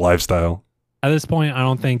into the lifestyle. At this point, I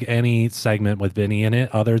don't think any segment with Vinny in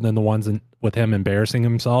it, other than the ones with him embarrassing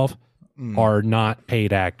himself, are not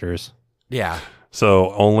paid actors. Yeah.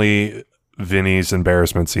 So only Vinny's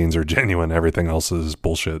embarrassment scenes are genuine. Everything else is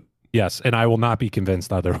bullshit. Yes, and I will not be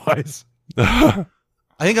convinced otherwise. I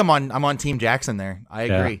think I'm on Team Jackson there. I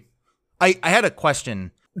Yeah. agree. I had a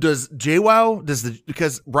question. Does JWoww,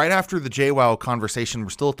 because right after the JWoww conversation, we're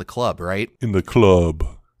still at the club, right? In the club.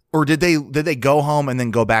 Or did they go home and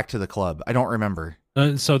then go back to the club? I don't remember.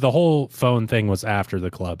 So the whole phone thing was after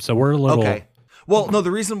the club. So we're a little. Okay. Well, no,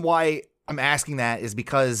 the reason why I'm asking that is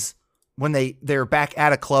because when they're back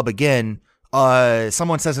at a club again,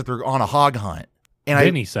 someone says that they're on a hog hunt. And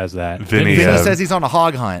Vinny says that. Vinny, Vinny says he's on a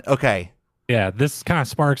hog hunt. Okay. Yeah, this kind of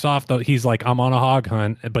sparks off. Though he's like, I'm on a hog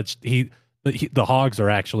hunt, but the hogs are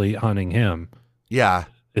actually hunting him. Yeah.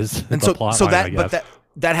 Is And the plot line, I guess.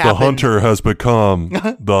 That happened. The hunter has become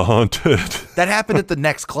the hunted. That happened at the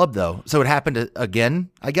next club though. So it happened again,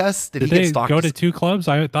 I guess. Did he they get stalked? go to 2 clubs?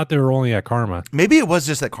 I thought they were only at Karma. Maybe it was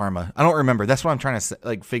just at Karma. I don't remember. That's what I'm trying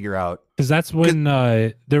to figure out. Because that's when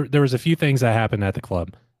there was a few things that happened at the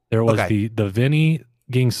club. There was Okay. the Vinny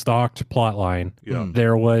getting stalked plot line. Yeah.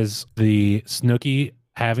 There was the Snooki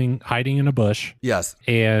hiding in a bush, Yes.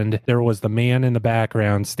 and there was the man in the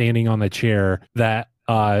background standing on the chair that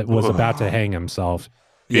was about to hang himself.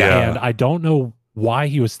 Yeah. And I don't know why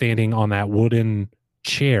he was standing on that wooden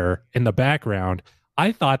chair in the background.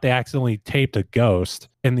 I thought they accidentally taped a ghost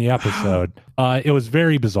in the episode. It was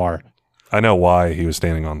very bizarre. I know why he was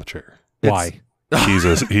standing on the chair. Why?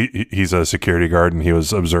 He's a security guard, and he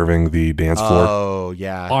was observing the dance floor. Oh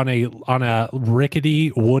yeah. On a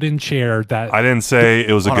rickety wooden chair that I didn't say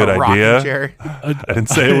it was a On good rocking idea. chair. I didn't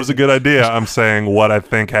say it was a good idea. I'm saying what I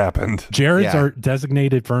think happened. Jared's Yeah. our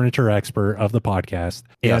designated furniture expert of the podcast.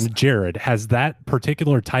 Yes. And Jared, has that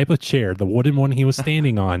particular type of chair, the wooden one he was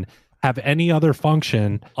standing on, have any other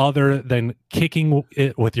function other than kicking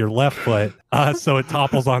it with your left foot so it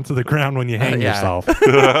topples onto the ground when you hang Yeah. yourself?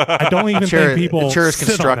 I don't even think people the chair is sit on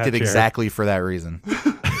that constructed chair. exactly for that reason.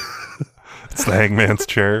 It's the hangman's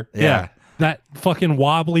chair. Yeah. That fucking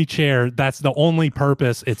wobbly chair, that's the only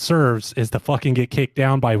purpose it serves is to fucking get kicked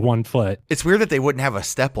down by 1 foot. It's weird that they wouldn't have a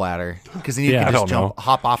step ladder because then you Yeah, can I just don't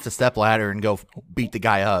hop off the step ladder and go beat the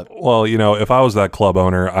guy up. Well, if I was that club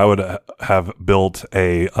owner, I would have built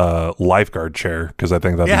a lifeguard chair because I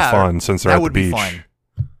think that'd Yeah, be fun since they're that at the would be beach. fun.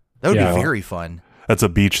 That would Yeah. be very fun. That's a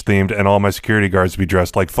beach themed, and all my security guards would be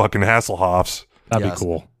dressed like fucking Hasselhoffs. That'd Yes. be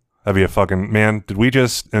cool. That'd be a fucking man. Did we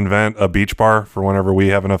just invent a beach bar for whenever we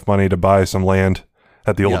have enough money to buy some land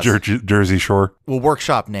at the old Yes. Jersey Shore? We'll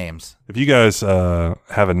workshop names. If you guys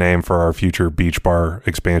have a name for our future beach bar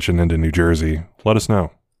expansion into New Jersey, let us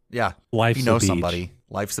know. Yeah. Life's If you know a beach. somebody.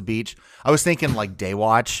 Life's a beach. I was thinking like day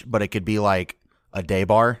watch, but it could be like a day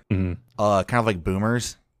bar. Mhm. Kind of like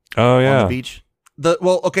boomers Oh on yeah, the beach.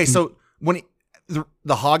 Okay, so when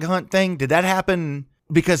the hog hunt thing, did that happen?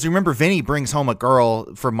 Because remember, Vinny brings home a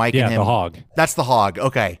girl for Mike Yeah, and him. the hog. That's the hog.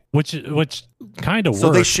 Okay. Which kind of So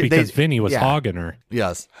they works should- because they- Vinny was yeah. hogging her.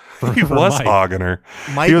 Yes. he for was Mike. hogging her.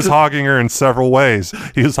 Mike He was could- hogging her in several ways.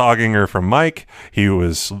 He was hogging her from Mike. He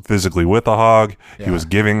was physically with a hog. He Yeah. was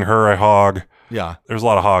giving her a hog. Yeah. There's a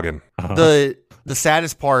lot of hogging. The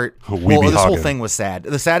saddest part. We Well, be this whole hogging. thing was sad.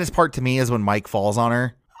 The saddest part to me is when Mike falls on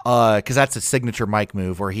her. Because that's a signature Mike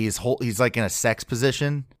move where he's like in a sex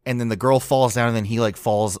position, and then the girl falls down, and then he like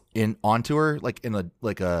falls in onto her, like in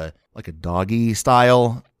a doggy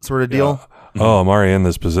style sort of deal. Oh, I'm already in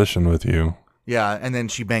this position with you. Yeah, and then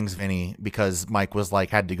she bangs Vinny because Mike was like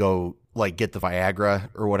had to go like get the Viagra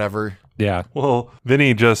or whatever. Yeah. Well,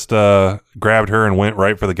 Vinny just grabbed her and went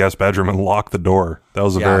right for the guest bedroom and locked the door. That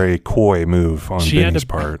was a Yeah. very coy move on She had Vinny's to-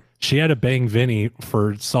 part. She had to bang Vinny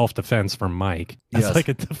for self-defense from Mike. It's Yes. like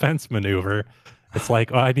a defense maneuver. It's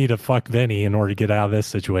like, oh, I need to fuck Vinny in order to get out of this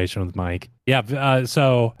situation with Mike. Yeah,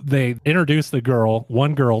 so they introduce the girl,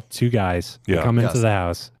 1 girl, 2 guys. They Yeah. come into Yes. the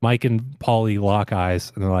house. Mike and Paulie lock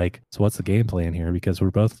eyes, and they're like, so what's the game plan here? Because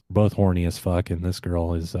we're both horny as fuck, and this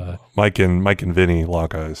girl is, Mike and Vinny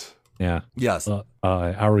lock eyes. yeah. Yes. How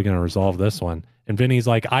are we going to resolve this one? And Vinny's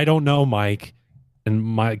like, I don't know, Mike. And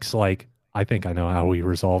Mike's like, I think I know how we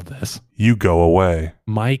resolve this. You go away.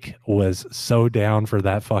 Mike was so down for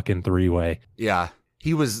that fucking 3-way. Yeah.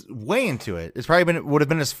 He was way into it. It's probably would have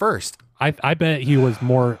been his first. I bet he was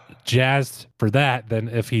more jazzed for that than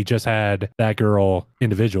if he just had that girl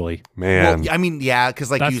individually. Man. Well, I mean, yeah, because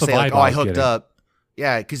like That's you the say, like, vibe oh, I I was hooked getting. up.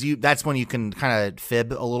 Yeah, because that's when you can kind of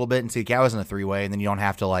fib a little bit and say, okay, I was in a 3-way, and then you don't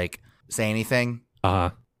have to like say anything.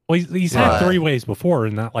 Well, he's Right. had 3-ways before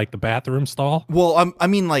in that like the bathroom stall. Well, I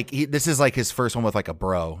mean, like this is like his first one with like a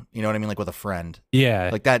bro. You know what I mean? Like with a friend. Yeah.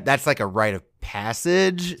 Like that's like a rite of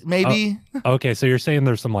passage, maybe. Okay, so you're saying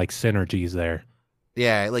there's some like synergies there.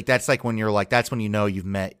 Yeah, like that's like when you're like that's when you know you've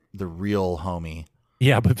met the real homie.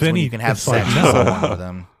 Yeah, but That's when Vinny you can have is like, sex no, with someone with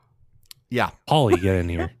him. Yeah, Paulie, get in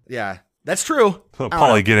here. yeah, that's true.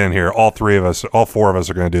 Paulie, get in here. All 4 of us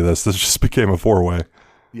are going to do this. This just became a 4-way.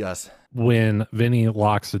 Yes. When Vinny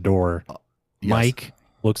locks the door, Yes. Mike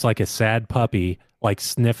looks like a sad puppy, like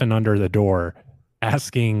sniffing under the door,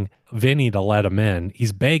 asking Vinny to let him in.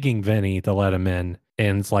 He's begging Vinny to let him in,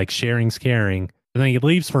 and it's like sharing's caring. And then he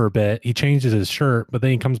leaves for a bit. He changes his shirt, but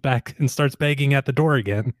then he comes back and starts begging at the door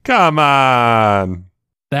again. Come on.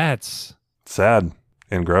 That's Sad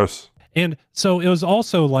and gross. and so it was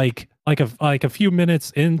also like a few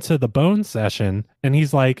minutes into the bone session, and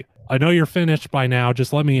he's like, "I know you're finished by now.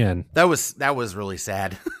 Just let me in. That was really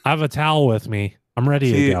sad. I have a towel with me. I'm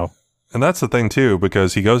ready See, to go." And that's the thing too,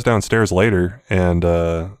 because he goes downstairs later and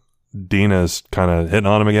Dina's kind of hitting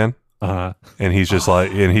on him again. And he's just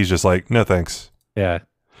like, no thanks. Yeah.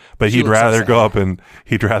 But She he'd looks so rather sad.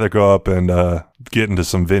 go up and get into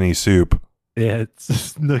some Vinny soup. Yeah,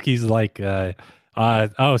 it's Nookie's like,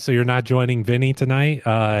 oh, so you're not joining Vinny tonight?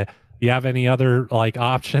 You have any other like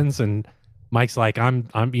options? And Mike's like, I'm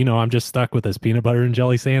just stuck with this peanut butter and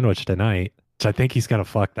jelly sandwich tonight. So I think he's gonna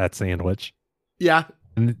fuck that sandwich. Yeah.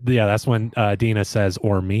 And yeah, that's when Dina says,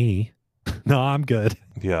 or me. No, I'm good.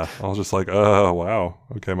 Yeah, I was just like, oh wow,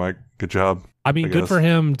 okay, Mike, good job. I mean, I good guess. for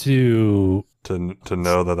him to. To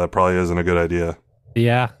know that probably isn't a good idea.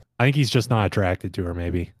 Yeah, I think he's just not attracted to her,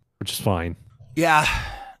 maybe, which is fine. Yeah.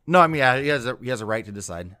 No, I mean, yeah, he has a right to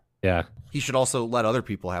decide. Yeah, He should also let other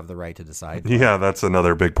people have the right to decide. Yeah, that's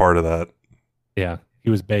another big part of that. yeah. He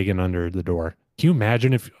was begging under the door. Can you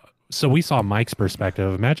imagine if? So we saw Mike's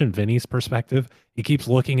perspective. Imagine Vinny's perspective. He keeps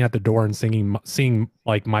looking at the door and seeing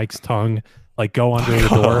like Mike's tongue like go under the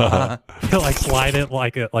door, He'll like slide it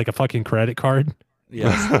like a fucking credit card.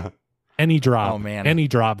 Yes. Any drop. Oh, man. Any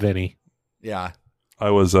drop, Vinny. Yeah. I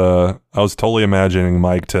was totally imagining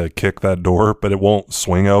Mike to kick that door, but it won't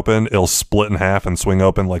swing open. It'll split in half and swing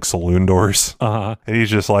open like saloon doors. Uh-huh. And he's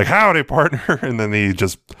just like, howdy, partner. And then he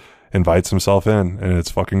just invites himself in, and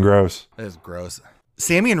it's fucking gross. That is gross.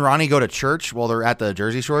 Sammy and Ronnie go to church while they're at the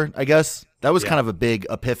Jersey Shore, I guess. That was kind of a big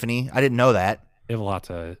epiphany. I didn't know that. They have a lot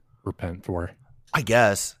to repent for. I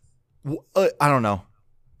guess. I don't know.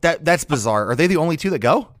 That's bizarre. Are they the only two that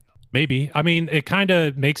go? Maybe. I mean, it kind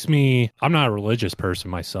of makes me. I'm not a religious person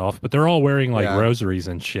myself, but they're all wearing like Yeah. rosaries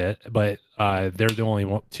and shit. But they're the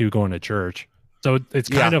only two going to church. So it's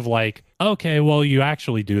kind of like, okay, well, you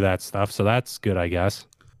actually do that stuff, so that's good, I guess.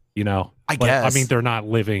 You know, I But, guess. I mean, they're not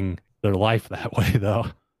living their life that way, though.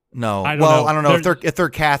 No. I don't know. If they're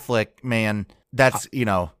Catholic, man. That's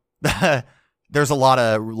there's a lot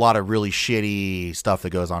of really shitty stuff that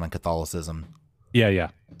goes on in Catholicism. Yeah.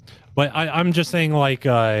 But I'm just saying, like,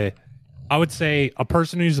 I would say a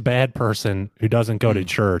person who's a bad person who doesn't go to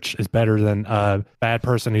church is better than a bad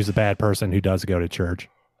person who's a bad person who does go to church.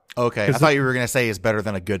 Okay, I 'Cause thought you were gonna say is better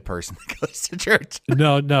than a good person that goes to church.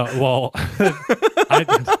 No. Well,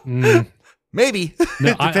 Maybe No,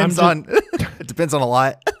 it depends on it depends on a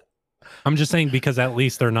lot. I'm just saying because at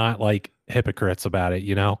least they're not like hypocrites about it,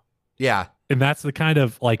 you know? Yeah, And that's the kind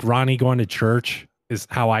of like Ronnie going to church is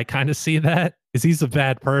how I kind of see that. Is he's a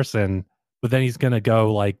bad person, but then he's going to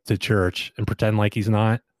go like to church and pretend like he's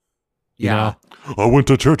not. You yeah. know? I went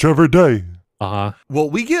to church every day. Uh-huh. Well,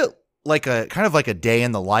 we get like a kind of like a day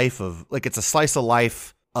in the life of like it's a slice of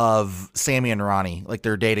life of Sammy and Ronnie, like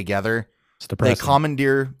their day together. It's They depressing.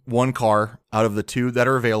 commandeer one car out of the two that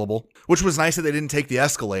are available, which was nice that they didn't take the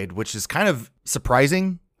Escalade, which is kind of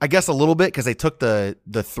surprising, I guess, a little bit because they took the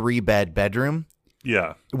 3-bed bedroom.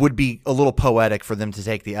 Yeah. It would be a little poetic for them to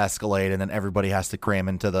take the Escalade and then everybody has to cram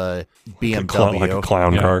into the BMW. Like a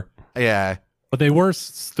clown Yeah. car. Yeah. But they were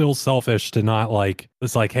still selfish to not like,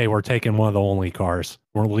 it's like, hey, we're taking one of the only cars.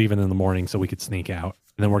 We're leaving in the morning so we could sneak out.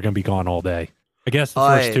 And then we're going to be gone all day. I guess the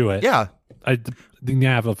first to it. Yeah. I didn't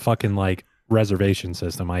have a fucking like reservation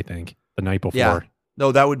system, I think, the night before. Yeah.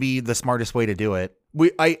 No, that would be the smartest way to do it.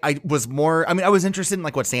 I was interested in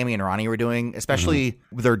like what Sammy and Ronnie were doing, especially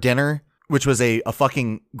with their dinner, which was a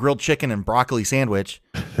fucking grilled chicken and broccoli sandwich,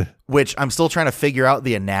 which I'm still trying to figure out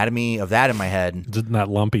the anatomy of that in my head. Didn't that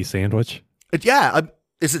lumpy sandwich?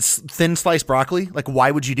 Is it thin sliced broccoli? Like,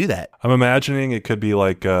 why would you do that? I'm imagining it could be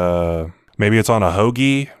like maybe it's on a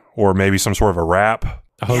hoagie or maybe some sort of a wrap.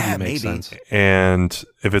 A hoagie Yeah, makes maybe. sense. And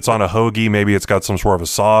if it's on a hoagie, maybe it's got some sort of a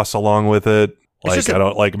sauce along with it. It's just Like I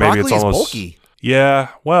don't like maybe broccoli it's is almost bulky. Yeah.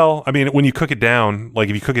 Well, I mean, when you cook it down, like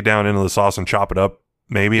if you cook it down into the sauce and chop it up,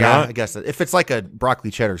 maybe Yeah, not. I guess if it's like a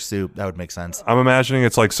broccoli cheddar soup, that would make sense. I'm imagining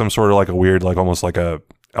it's like some sort of like a weird, like almost like a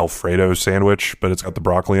Alfredo sandwich, but it's got the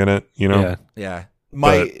broccoli in it. You know? Yeah. Yeah.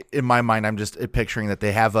 But- In my mind, I'm just picturing that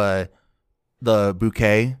they have the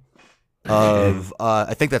bouquet of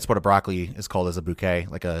I think that's what a broccoli is called, as a bouquet.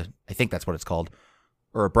 I think that's what it's called,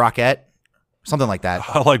 or a broquette, something like that.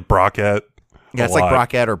 I like broquette. Yeah, a it's like lot.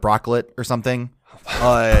 broquette or brocklet or something.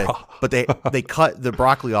 But they cut the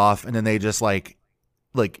broccoli off and then they just like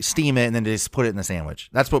steam it and then they just put it in the sandwich.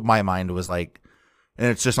 That's what my mind was like. And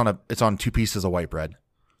it's just on 2 pieces of white bread.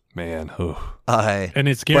 Man, ooh. And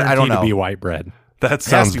it's But I don't guaranteed to know. be white bread. That to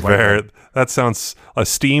sounds be white very. That sounds a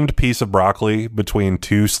steamed piece of broccoli between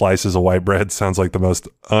 2 slices of white bread sounds like the most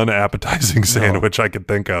unappetizing sandwich I could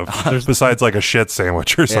think of. Besides like a shit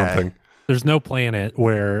sandwich or something. There's no planet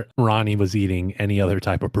where Ronnie was eating any other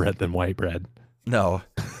type of bread than white bread. No.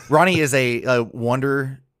 Ronnie is a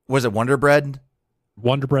Wonder Bread?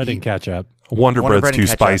 Wonder bread and ketchup. Wonder Wonder bread's bread and too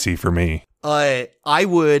ketchup. spicy for me. I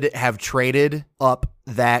would have traded up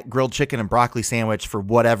that grilled chicken and broccoli sandwich for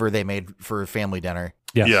whatever they made for family dinner.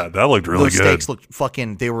 Yes. Yeah, that looked really Those good. steaks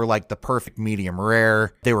looked they were like the perfect medium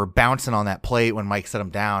rare. They were bouncing on that plate when Mike set them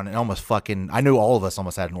down and almost I knew all of us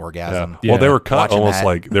almost had an orgasm. Yeah. Well, they were cut Watching almost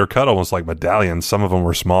that. like medallions. Some of them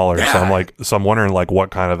were smaller. So I'm wondering like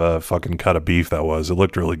what kind of a fucking cut of beef that was. It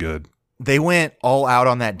looked really good. They went all out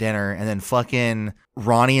on that dinner and then fucking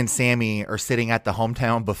Ronnie and Sammy are sitting at the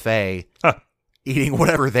hometown buffet eating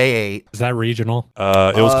whatever they ate. Is that regional?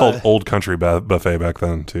 It was called Old Country Buffet back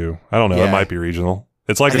then too. I don't know. Yeah. It might be regional.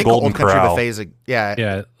 It's like I a think Golden Old Country Corral. Buffet is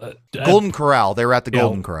Yeah. Golden Corral. They were at the Yeah,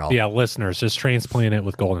 Golden Corral. Yeah, listeners, just transplant it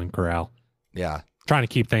with Golden Corral. Yeah. Trying to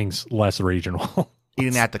keep things less regional.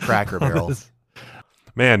 Eating at the Cracker Barrel.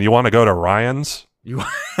 Man, you want to go to Ryan's? You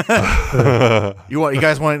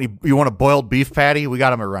guys want a boiled beef patty? We got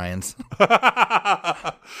them at Ryan's.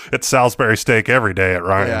 It's Salisbury steak every day at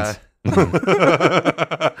Ryan's.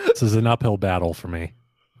 This is an uphill battle for me.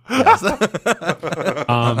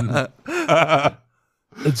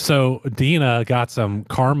 So Dina got some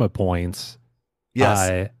karma points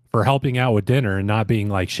Yes. for helping out with dinner and not being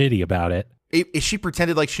like shitty about it. If she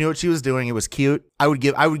pretended like she knew what she was doing, it was cute. I would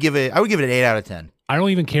give it an 8 out of 10. I don't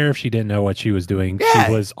even care if she didn't know what she was doing. Yeah.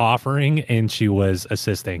 She was offering and she was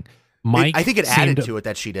assisting. Mike, I think it added to it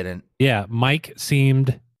that she didn't. Yeah, Mike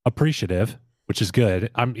seemed appreciative, which is good.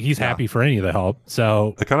 He's happy for any of the help.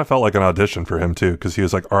 So It kind of felt like an audition for him too, because he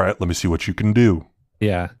was like, "All right, let me see what you can do."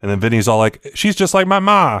 yeah, And then Vinny's all like, "She's just like my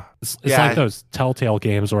ma." it's Yeah. like those Telltale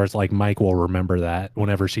games where it's like Mike will remember that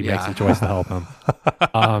whenever she makes Yeah. a choice to help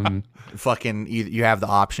him. Fucking, you have the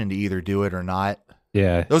option to either do it or not.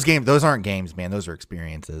 Yeah, Those aren't games, man. Those are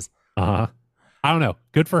experiences. I don't know.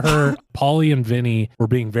 Good for her. Paulie and Vinny were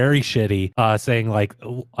being very shitty, saying like,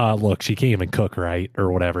 "Look, she can't even cook right"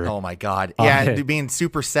 or whatever. Oh my god. Oh, Yeah, hey. being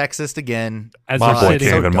super sexist again. As My they're boy sitting,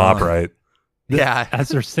 can't even so mop dumb. right. Yeah. as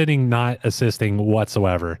they're sitting, not assisting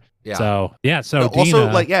whatsoever. Yeah. So yeah. So Also,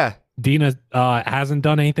 Dina, Dina hasn't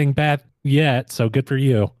done anything bad yet. So good for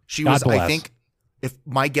you. she God was. I bless. think if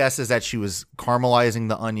my guess is that she was caramelizing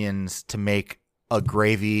the onions to make a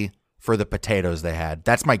gravy for the potatoes they had.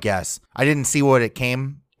 That's my guess. I didn't see what it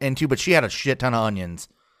came into, but she had a shit ton of onions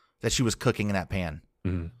that she was cooking in that pan.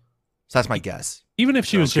 Mhm. So that's my guess. Even if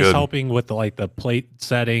she was Sounds just good. helping with the plate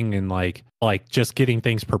setting and like just getting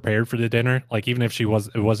things prepared for the dinner, like even if it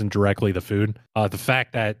wasn't directly the food, the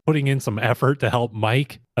fact that putting in some effort to help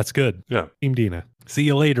Mike, that's good. Yeah. Team Dina. See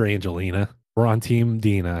you later, Angelina. We're on Team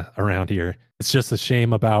Dina around here. It's just a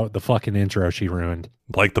shame about the fucking intro she ruined.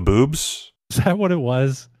 Like the boobs? Is that what it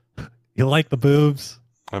was? You like the boobs?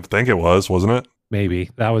 I think it was, wasn't it? Maybe.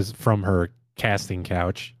 That was from her casting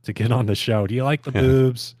couch to get on the show. Do you like the Yeah.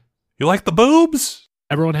 boobs? You like the boobs?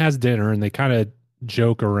 Everyone has dinner and they kind of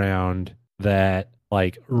joke around that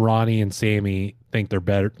like Ronnie and Sammy think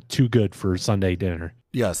they're too good for Sunday dinner.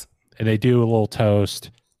 Yes. And they do a little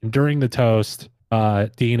toast. And during the toast,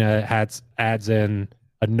 Dina adds in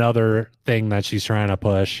another thing that she's trying to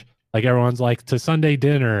push. Like everyone's like, to Sunday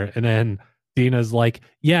dinner. And then Dina's like,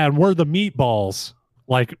 yeah, and we're the meatballs.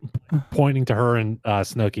 Like pointing to her and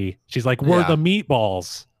Snooki. She's like, we're Yeah. the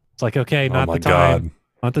meatballs. It's like, okay, Oh not my the time. god.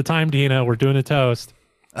 Not the time, Dina. We're doing a toast.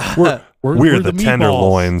 We're the meatballs.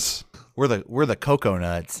 tenderloins. We're the cocoa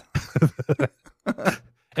nuts.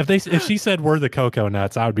 If she said we're the cocoa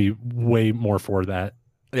nuts, I would be way more for that.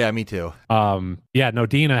 Yeah, me too. Yeah, no,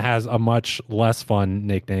 Dina has a much less fun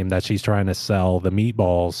nickname that she's trying to sell, the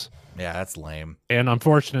meatballs. Yeah, that's lame. And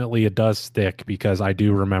unfortunately it does stick because I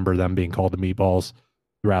do remember them being called the meatballs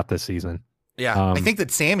throughout this season. Yeah, I think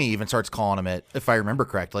that Sammy even starts calling him it, if I remember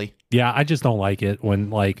correctly. Yeah, I just don't like it when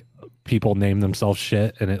like people name themselves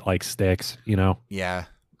shit and it like sticks, you know? Yeah.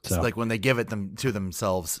 It's So. like when they give it to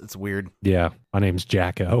themselves, it's weird. Yeah, my name's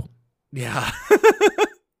Jacko. Yeah.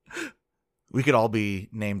 We could all be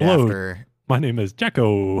named Hello. after. My name is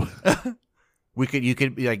Jacko. You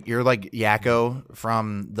could be like, you're like Yakko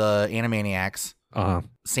from the Animaniacs.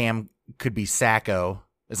 Sam could be Sacco.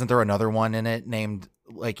 Isn't there another one in it named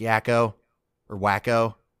like Yakko or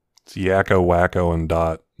Wacko? It's Yakko, Wacko, and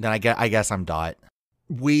Dot. Then I guess I'm Dot.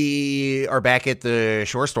 We are back at the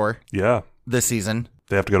shore store Yeah. this season.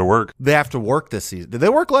 They have to go to work. They have to work this season. Did they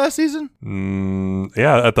work last season?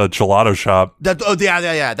 Yeah, at the gelato shop.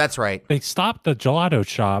 Yeah. That's right. They stopped the gelato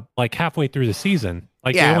shop like halfway through the season.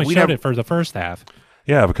 Like Yeah, they only we showed never- it for the first half.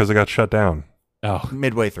 Yeah, because it got shut down. Oh,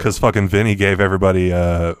 Midway through. Because fucking Vinny gave everybody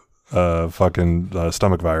fucking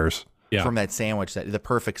stomach virus. yeah. From that sandwich, the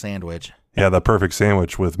perfect sandwich. Yeah, the perfect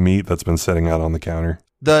sandwich with meat that's been sitting out on the counter.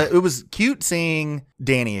 It was cute seeing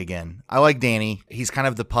Danny again. I like Danny. He's kind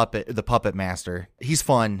of the puppet master. He's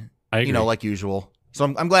fun, I agree. like usual. So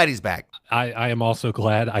I'm glad he's back. I am also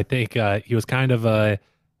glad. I think he was kind of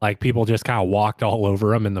like people just kind of walked all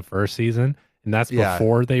over him in the first season, and that's Yeah.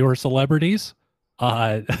 before they were celebrities.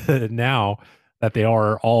 Now that they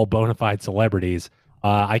are all bona fide celebrities,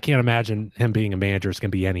 I can't imagine him being a manager is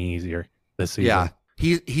going to be any easier this season. Yeah.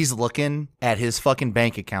 He's looking at his fucking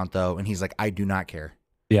bank account though, and he's like, I do not care.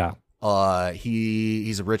 Yeah.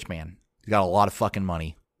 He's a rich man. He's got a lot of fucking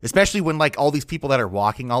money. Especially when like all these people that are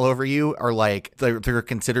walking all over you are like they're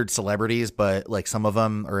considered celebrities, but like some of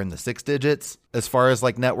them are in the 6 digits as far as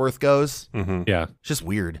like net worth goes. Mm-hmm. Yeah. It's just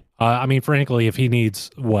weird. I mean, frankly, if he needs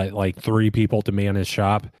like 3 people to man his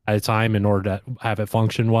shop at a time in order to have it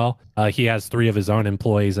function well, he has 3 of his own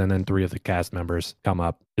employees and then 3 of the cast members come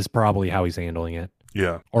up is probably how he's handling it.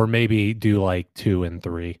 Yeah. Or maybe do like 2 and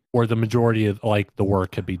 3, or the majority of like the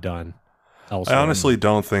work could be done elsewhere. I honestly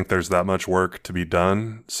don't think there's that much work to be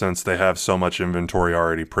done since they have so much inventory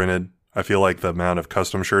already printed. I feel like the amount of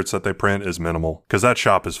custom shirts that they print is minimal because that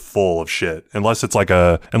shop is full of shit. Unless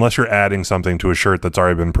you're adding something to a shirt that's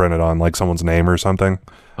already been printed on like someone's name or something.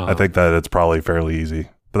 I think that it's probably fairly easy.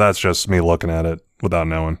 But that's just me looking at it without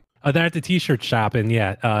knowing. They're at the t-shirt shop, and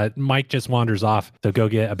Mike just wanders off to go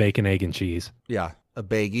get a bacon, egg, and cheese. Yeah. A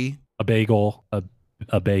baggie. A bagel,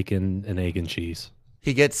 a bacon, an egg, and cheese.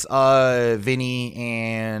 He gets Vinny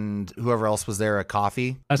and whoever else was there a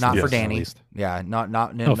coffee. That's Not nice, for at Danny. least. Yeah, No, fuck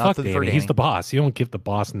nothing Danny. for Danny. He's the boss. You don't give the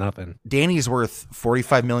boss nothing. Danny's worth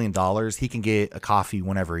 $45 million. He can get a coffee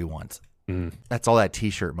whenever he wants. Mm. That's all that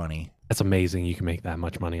t-shirt money. That's amazing. You can make that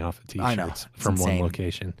much money off of t-shirts I know. It's from one insane.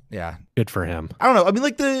 location. Yeah. Good for him. I don't know. I mean,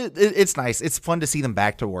 like it's nice. It's fun to see them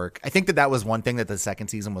back to work. I think that was one thing that the second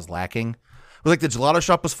season was lacking. Like the gelato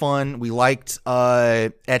shop was fun. We liked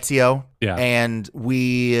Ezio. Yeah. And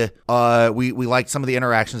we liked some of the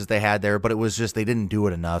interactions that they had there, but it was just they didn't do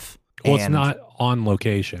it enough. Well, it's And- not on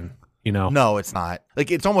location, you know? No, it's not.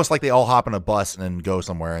 Like it's almost like they all hop on a bus and then go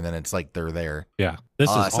somewhere, and then it's like they're there. Yeah. This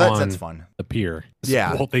is So that's on fun. the pier.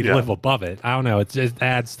 Yeah. Well, they Yeah. live above it. I don't know. It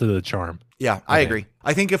adds to the charm. Yeah, I Okay. agree.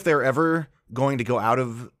 I think if they're ever going to go out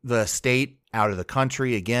of the state, out of the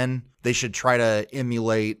country again, they should try to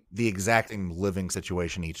emulate the exact living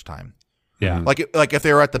situation each time. Yeah. Like if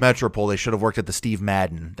they were at the Metropole, they should have worked at the Steve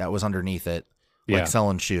Madden that was underneath it, like Yeah.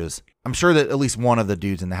 selling shoes. I'm sure that at least one of the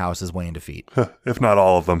dudes in the house is Wayne DeFeet. If not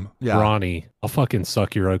all of them. Yeah, Ronnie, I'll fucking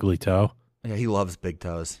suck your ugly toe. yeah, he loves big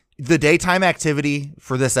toes. The daytime activity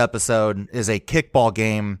for this episode is a kickball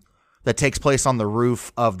game that takes place on the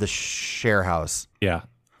roof of the share house. Yeah.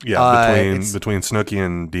 Yeah, it's- between Snooki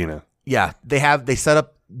and Dina. Yeah, they set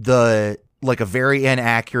up a very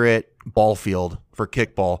inaccurate ball field for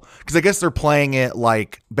kickball because I guess they're playing it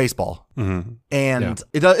like baseball, Mm-hmm. and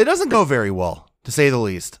it doesn't go very well to say the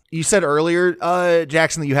least. You said earlier,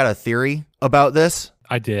 Jackson, that you had a theory about this.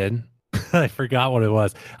 I did. I forgot what it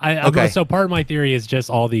was. Okay. So part of my theory is just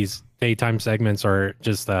all these daytime segments are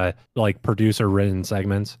just like producer written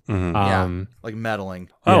segments. Mm-hmm. Um, Like meddling.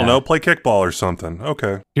 I don't yeah. know, play kickball or something.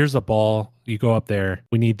 Okay. Here's a ball. You go up there.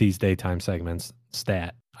 We need these daytime segments.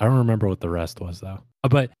 Stat. I don't remember what the rest was though.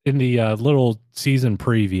 But in the little season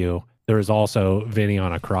preview, there was also Vinny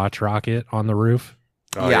on a crotch rocket on the roof.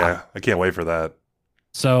 Oh Yeah. yeah. I can't wait for that.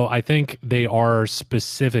 So I think they are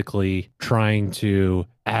specifically trying to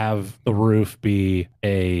have the roof be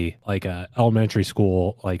a elementary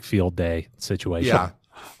school like field day situation. Yeah.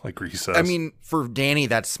 Like Reese says. I mean, for Danny,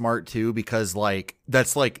 that's smart too because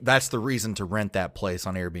that's the reason to rent that place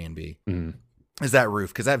on Airbnb Mm. is that roof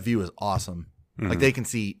because that view is awesome. Like they can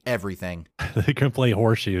see everything. They can play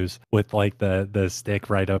horseshoes with like the stick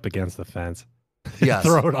right up against the fence. Yes.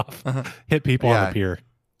 Throw it off. Hit people on Yeah. the pier.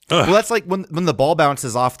 Well, that's like when the ball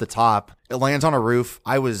bounces off the top, it lands on a roof.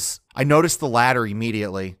 I noticed the ladder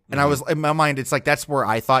immediately, and I was in my mind. It's like that's where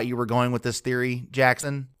I thought you were going with this theory,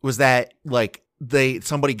 Jackson. Was that like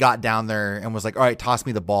somebody got down there and was like, "All right, toss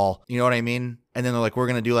me the ball." You know what I mean? And then they're like, "We're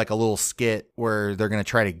gonna do like a little skit where they're gonna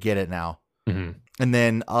try to get it now." Mhm. And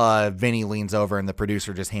then Vinny leans over, and the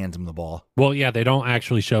producer just hands him the ball. Well, yeah, they don't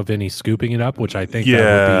actually show Vinny scooping it up, which I think that would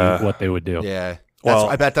Yeah. be what they would do. Yeah, Well-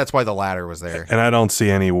 I bet that's why the ladder was there. And I don't see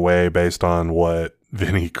any way, based on what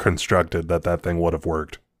Vinny constructed, that thing would have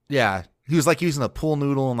worked. Yeah. He was like using a pool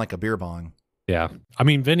noodle and like a beer bong. Yeah. I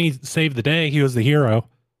mean, Vinny saved the day. He was the hero,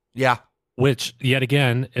 Yeah. which, yet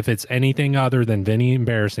again, if it's anything other than Vinny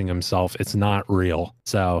embarrassing himself, it's not real.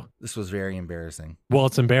 So, This was very embarrassing. well,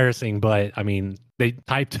 it's embarrassing, but I mean, they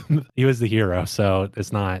typed he was the hero. So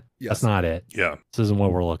it's not, that's not it. Yeah. This isn't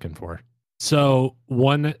what we're looking for. So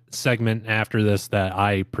one segment after this that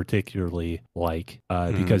I particularly like,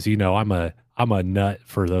 because I'm a nut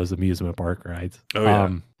for those amusement park rides. Oh, yeah.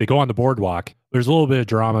 They go on the boardwalk. There's a little bit of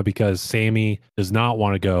drama because Sammy does not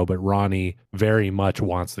want to go, but Ronnie very much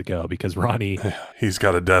wants to go because Ronnie He's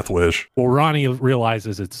got a death wish.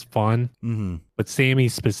 realizes it's fun, Mm-hmm. but Sammy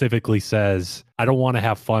specifically says, I don't want to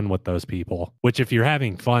have fun with those people, which if you're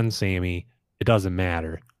having fun, Sammy, it doesn't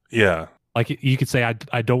matter. Yeah. Like you could say,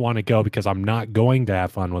 I don't want to go because I'm not going to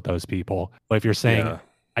have fun with those people. But if you're saying, Yeah.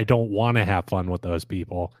 I don't want to have fun with those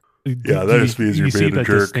people. Yeah, that just means you're you see being a the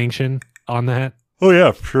jerk. distinction on that? Oh,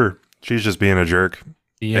 yeah, sure. She's just being a jerk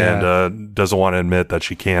Yeah. and doesn't want to admit that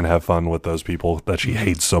she can have fun with those people that she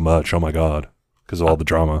hates so much. Oh, my God. Because of all the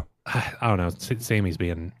drama. I don't know. Sammy's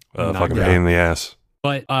being not Fucking good. pain in the ass.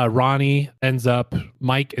 But Ronnie ends up,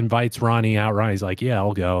 Mike invites Ronnie out. Ronnie's like, yeah,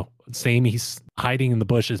 I'll go. Sammy's hiding in the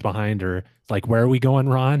bushes behind her. It's like, where are we going,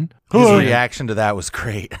 Ron? His Oh, reaction to that was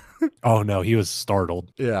great. Oh, no, he was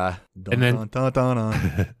startled. Yeah. And then-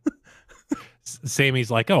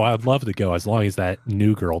 Sammy's like, oh, I'd love to go as long as that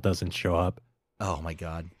new girl doesn't show up. Oh my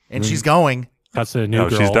God. And she's going. Cuts to the new No,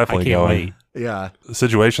 girl. she's definitely I can't going. wait. Yeah. The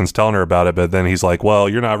situation's telling her about it, but then he's like, well,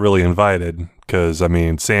 you're not really invited because, I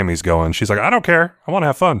mean, Sammy's going. She's like, I don't care. I want to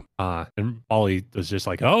have fun. And Ollie was just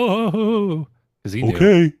like, oh, because he knew.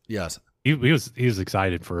 Okay. Yes. He was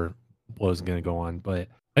excited for what was going to go on. But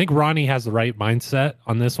I think Ronnie has the right mindset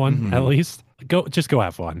on this one, Mhm. at least. Just go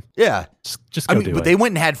have fun. Yeah. Just go do but it. they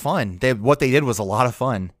went and had fun. What they did was a lot of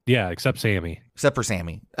fun. Yeah, except Sammy. Except for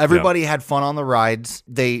Sammy. Everybody had fun on the rides.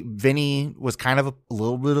 Vinny was kind of a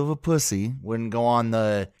little bit of a pussy. Wouldn't go on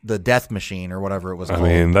the death machine or whatever it was I called.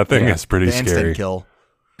 mean, that thing Yeah. is pretty the instant scary. kill.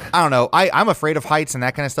 I don't know. I'm afraid of heights and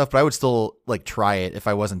that kind of stuff, but I would still like try it if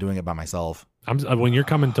I wasn't doing it by myself. When you're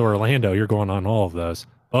coming to Orlando, you're going on all of those.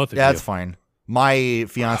 Both of Yeah, you. that's fine. My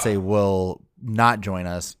fiance will not join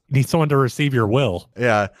us. Need someone to receive your will.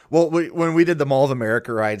 Yeah. Well, when we did the Mall of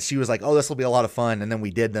America rides, she was like, "Oh, this will be a lot of fun," and then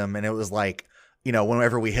we did them, and it was like,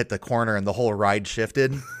 whenever we hit the corner and the whole ride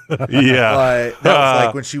shifted. Yeah. That was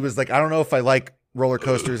like when she was like, "I don't know if I like roller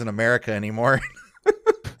coasters in America anymore."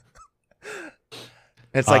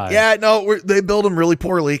 It's like, yeah, no, they build them really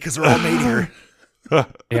poorly because they're all made here.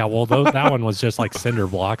 Yeah, well, that one was just like cinder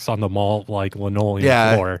blocks on the mall, like linoleum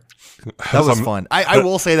Yeah. floor. That was fun. I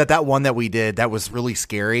will say that one that we did that was really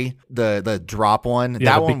scary. The drop one.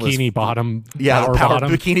 Yeah, that the one bikini was bottom. yeah, power the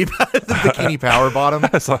bottom. bikini the bikini power bottom.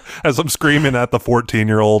 As I'm screaming at the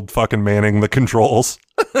 14-year-old fucking manning the controls.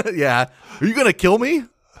 Yeah, are you gonna kill me?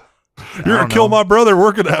 You're going to kill my brother.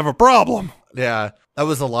 We're going to have a problem. Yeah, that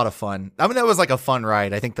was a lot of fun. I mean, that was like a fun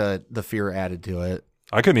ride. I think the fear added to it.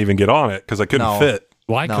 I couldn't even get on it because I couldn't No. fit.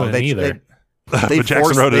 Well, I couldn't either They But Jackson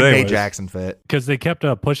forced, rode it they made anyways. Jackson fit. because they kept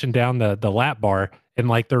pushing down the lap bar and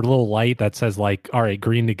like their little light that says like, all right,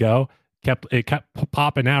 green to go. Kept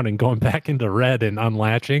popping out and going back into red and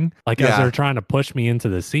unlatching, like as Yeah. they're trying to push me into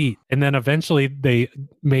the seat. And then eventually they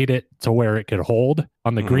made it to where it could hold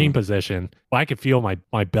on the green position. But I could feel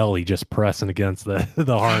my belly just pressing against the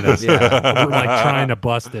harness, Yeah. like trying to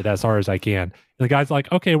bust it as hard as I can. And the guy's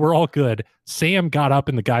like, okay, we're all good. Sam got up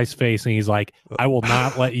in the guy's face and he's like, I will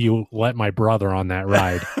not let you let my brother on that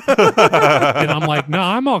ride. And I'm like, no,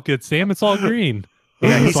 I'm all good, Sam. It's all green.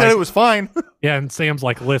 Yeah, he He's said like, it was fine. yeah, and Sam's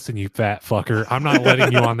like, listen, you fat fucker, I'm not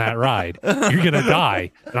letting you on that ride. You're going to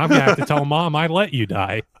die. And I'm going to have to tell Mom I let you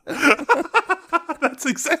die. That's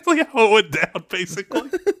exactly how it went down, basically.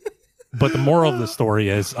 But the moral of the story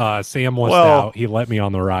is Sam was Well- out. He let me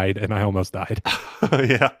on the ride, and I almost died.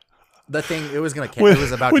 Yeah. The thing it was it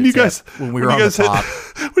was about when to you tip guys when we when were on you the guys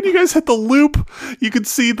top. when you guys hit the loop, you could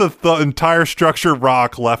see the entire structure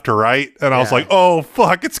rock left to right, and I was Yeah. like, "Oh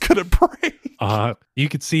fuck, it's gonna break." You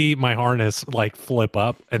could see my harness like flip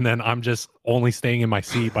up, and then I'm just only staying in my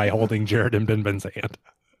seat by holding Jared and Bin's hand.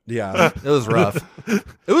 Yeah, it was rough.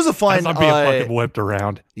 It was a fun. As I'm being fucking whipped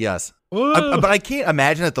around. Yes, but I can't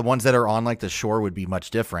imagine that the ones that are on like the shore would be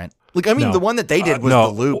much different. Like, I mean, No. the one that they did was no.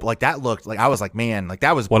 the loop. Like, that looked like, I was like, man, like,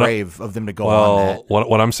 that was What I- brave of them to go on that. Well,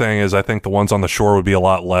 what I'm saying is I think the ones on the shore would be a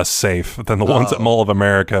lot less safe than the ones at Oh. Mall of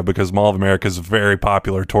America, because Mall of America is a very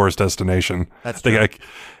popular tourist destination. That's They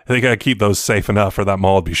true. gotta keep those safe enough for that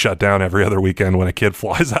mall to be shut down every other weekend when a kid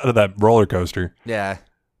flies out of that roller coaster. Yeah.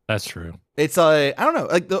 That's true. It's I don't know,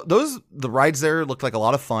 like the rides there looked like a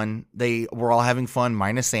lot of fun. They were all having fun,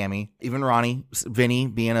 minus Sammy, even Ronnie, Vinny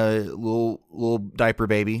being a little diaper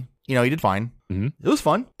baby. You know, he did fine. Mhm. It was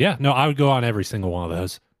fun. Yeah, no, I would go on every single one of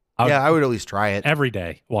those. I would at least try it. Every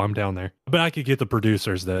day while I'm down there. But I could get the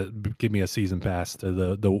producers to give me a season pass to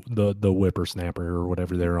the whippersnapper or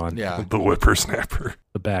whatever they're on. Yeah, The whippersnapper.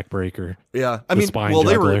 The backbreaker. yeah. I The mean, spine well,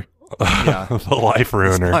 they juggler. were yeah. The life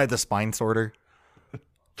ruiner. The spine sorter.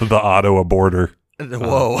 The auto aborter.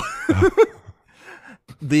 Whoa.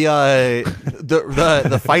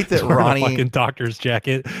 The fight that Wearing a Ronnie fucking doctor's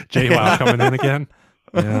jacket. JWoww coming in again.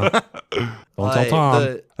 Yeah. Don't tell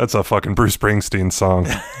Tom. That's a fucking Bruce Springsteen song.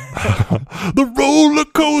 The roller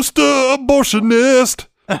coaster abortionist.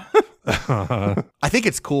 I think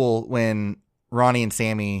it's cool when Ronnie and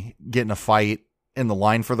Sammy get in a fight in the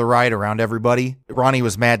line for the ride around everybody. Ronnie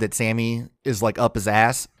was mad that Sammy is like up his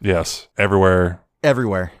ass Yes, everywhere.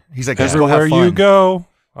 everywhere. He's like, just go Everywhere have fun. you go,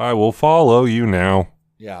 I will follow you now.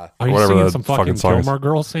 Yeah. Are you whatever singing that some fucking fucking song is. Gilmore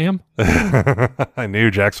Girls, Sam? I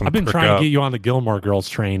knew Jackson I've would been perk trying up. to get you on the Gilmore Girls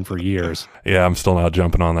train for years. Yeah, I'm still not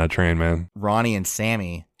jumping on that train, man. Ronnie and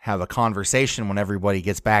Sammy have a conversation when everybody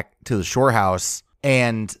gets back to the shore house.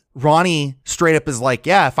 And Ronnie straight up is like,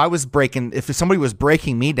 yeah, if somebody was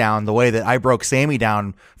breaking me down the way that I broke Sammy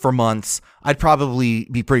down for months, I'd probably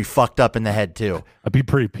be pretty fucked up in the head too. I'd be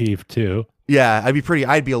pretty peeved too. Yeah, I'd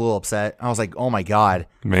be a little upset. I was like, oh my God.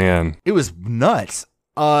 Man, It was nuts.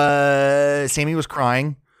 Sammy was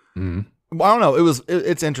crying. Mhm. Well, I don't know.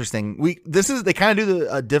 It's interesting. They kind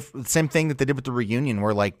of do the same thing that they did with the reunion,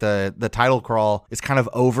 where like the title crawl is kind of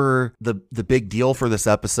over the big deal for this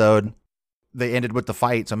episode. They ended with the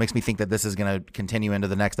fight, so it makes me think that this is going to continue into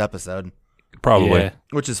the next episode, probably. Yeah.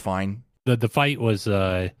 which is fine. The fight was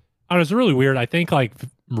it was really weird. I think like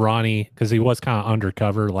Ronnie, because he was kind of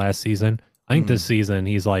undercover last season. I think this season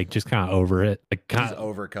he's like just kind of over it. Like He's kind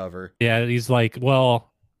over cover. yeah, he's like,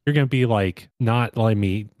 well, you're gonna be like not letting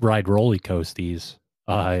me ride roller coasties.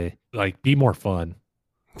 Like be more fun.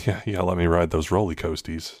 Yeah, let me ride those roly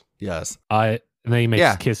coasties. Yes. And then he makes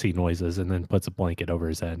Yeah. kissy noises and then puts a blanket over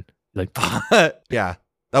his head. Like Yeah,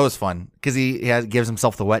 that was fun because he gives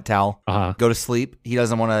himself the wet towel. Go to sleep. He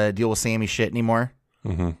doesn't want to deal with Sammy shit anymore.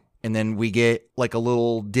 Mm-hmm. And then we get like a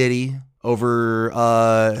little ditty over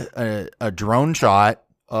a drone shot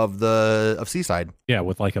of Seaside. yeah,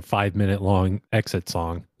 with like a 5-minute long exit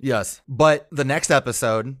song. Yes. But the next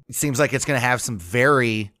episode seems like it's going to have some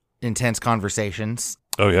very intense conversations.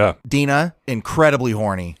 Oh yeah, Dina, incredibly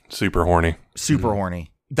horny, super horny. super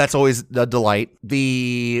horny. That's always a delight.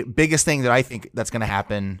 The biggest thing that I think that's going to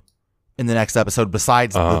happen in the next episode,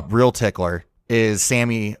 besides the real tickler, is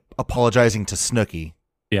Sammy apologizing to Snooki,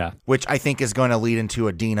 Yeah. which I think is going to lead into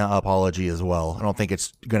a Dina apology as well. I don't think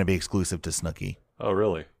it's going to be exclusive to Snooki. Oh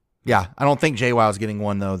really? Yeah, I don't think JWoww's getting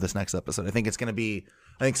one though this next episode. I think it's going to be,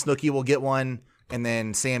 I think Snooki will get one, and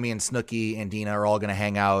then Sammy and Snooki and Dina are all going to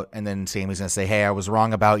hang out, and then Sammy's going to say, "Hey, I was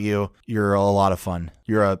wrong about you. You're a lot of fun.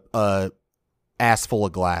 You're a ass full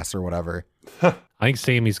of glass or whatever." I think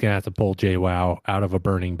Sammy's gonna have to pull JWoww out of a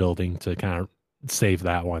burning building to kind of save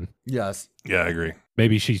that one. Yes. Yeah, I agree.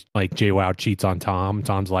 Maybe she's like JWoww cheats on Tom.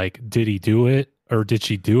 Tom's like, did he do it? Or did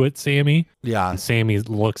she do it, Sammy? Yeah. And Sammy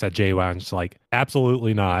looks at JWoww and she's like,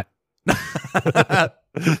 absolutely not.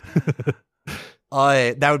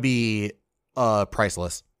 That would be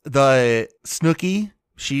priceless. The Snooki,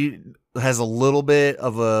 she has a little bit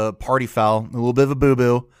of a party foul, a little bit of a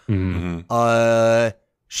boo-boo. Mm-hmm.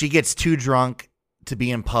 She gets too drunk to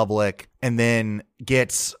be in public and then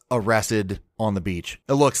gets arrested on the beach.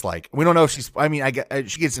 It looks like. We don't know if she's,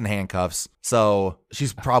 she gets in handcuffs, so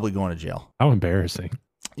she's probably going to jail. How embarrassing.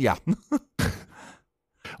 Yeah.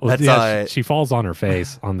 Well, That's, yeah, she falls on her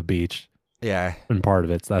face on the beach. Yeah. And part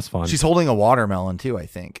of it, so that's fun. She's holding a watermelon too, I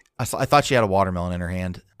think. I thought she had a watermelon in her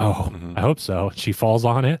hand. Oh, Mhm. I hope so. She falls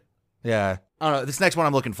on it. Yeah. I don't know. This next one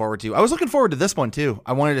I'm looking forward to. I was looking forward to this one too.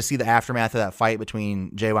 I wanted to see the aftermath of that fight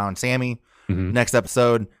between JWoww and Sammy. Mhm. Next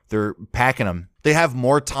episode, they're packing them. They have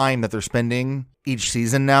more time that they're spending each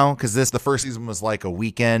season now because the first season was like a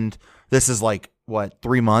weekend. This is like,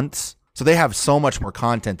 3 months? So they have so much more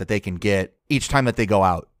content that they can get each time that they go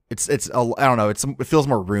out. It feels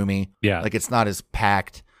more roomy. Yeah. Like it's not as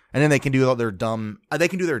packed. And then they can do all their they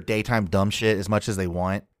can do their daytime dumb shit as much as they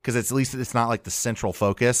want. Because at least it's not like the central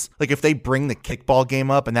focus. Like if they bring the kickball game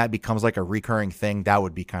up and that becomes like a recurring thing, that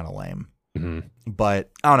would be kind of lame. Mm-hmm. But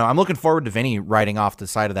I don't know. I'm looking forward to Vinny riding off the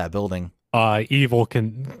side of that building.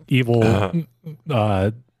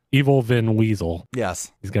 Evil Vin Weasel.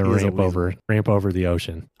 Yes, He's gonna ramp over the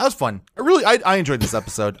ocean. that was fun. I enjoyed this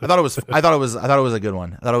episode. I thought it was a good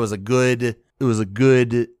one. I thought it was a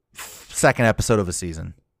good second episode of a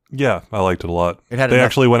season. Yeah, I liked it a lot. It had they enough-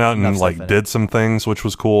 actually went out and enough like stuff in did some things, which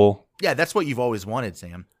was cool. Yeah, that's what you've always wanted,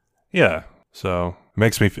 Sam. Yeah, so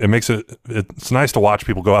it's nice to watch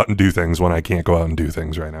people go out and do things when I can't go out and do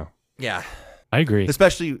things right now. Yeah, I agree.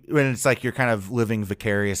 especially when it's like you're kind of living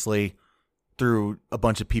vicariously through a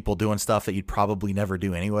bunch of people doing stuff that you'd probably never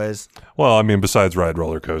do anyways. Well, I mean, besides ride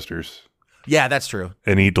roller coasters Yeah, that's true.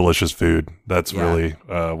 and eat delicious food, that's Yeah. really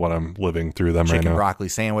what I'm living through them Chicken right now. broccoli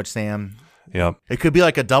sandwich, Sam. Yep. It could be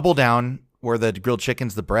like a double down where the grilled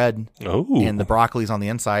chicken's the bread Oh, and the broccoli's on the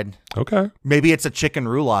inside. okay. Maybe it's a chicken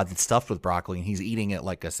roulade that's stuffed with broccoli and he's eating it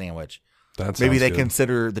like a sandwich. That's Maybe they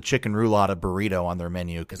consider the chicken roulade a burrito on their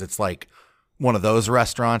menu because it's like one of those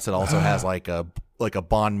restaurants that also has like a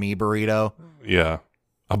banh mi burrito. Yeah.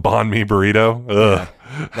 A banh mi burrito? Ugh.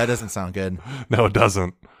 That doesn't sound good. No, it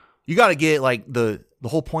doesn't. You got to get like the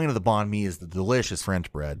whole point of the banh mi is the delicious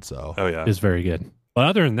French bread. So Oh, yeah. It's very good. But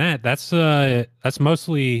other than that, that's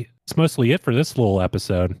mostly it for this little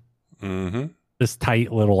episode. Mm-hmm. This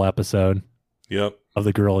tight little episode Yep. of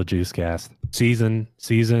the Gorilla Juice Cast. Season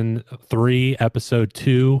 3, episode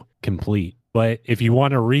 2 complete. But if you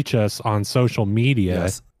want to reach us on social media,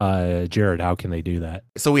 Yes. Jared, how can they do that?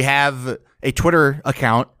 So we have a Twitter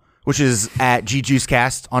account, which is at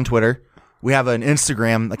GJuiceCast on Twitter. We have an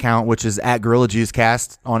Instagram account, which is at Gorilla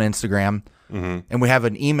Juicecast on Instagram. Mm-hmm. And we have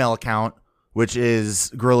an email account, which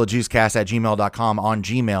is gorillajuicecast@gmail.com on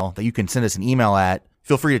Gmail that you can send us an email at.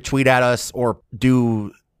 Feel free to tweet at us or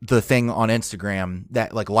do the thing on Instagram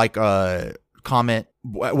that like comment,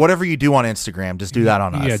 whatever you do on Instagram, just do that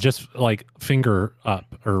on us. Yeah, just like finger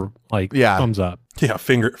up or like Yeah. thumbs up. Yeah,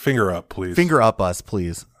 finger up, please. Finger up us,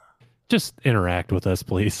 please. Just interact with us,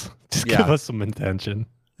 please. Just Yeah. give us some attention.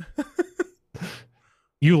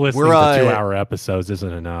 You listening We're, to 2-hour episodes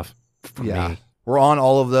isn't enough for me. We're on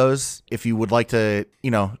all of those. If you would like to,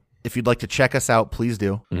 if you'd like to check us out, please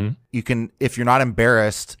do. Mhm. You can, if you're not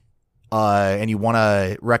embarrassed, and you want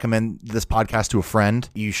to recommend this podcast to a friend,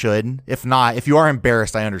 you should. If not, if you are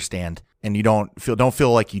embarrassed, I understand, and you don't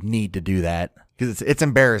feel like you need to do that because it's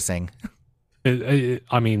embarrassing.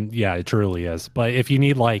 I mean, yeah, it truly is. But if you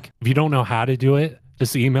need if you don't know how to do it,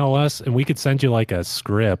 just email us and we could send you like a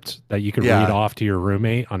script that you could Yeah. read off to your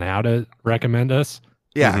roommate on how to recommend us.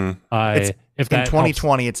 Yeah. Mhm. It's- If In that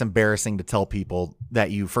 2020, it's embarrassing to tell people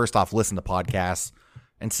that you first off listen to podcasts,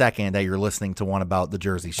 and second that you're listening to one about the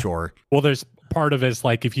Jersey Shore. well, there's part of it's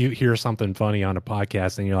like if you hear something funny on a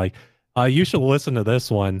podcast and you're like, you should listen to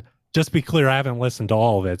this one. Just be clear, I haven't listened to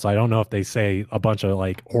all of it, so I don't know if they say a bunch of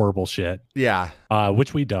like horrible shit. Yeah.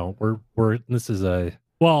 Which we don't. We're this is a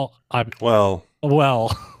well,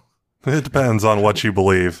 Well, it depends on what you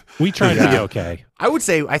believe. we try to be Yeah. okay.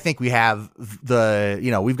 I think we have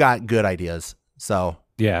we've got good ideas. So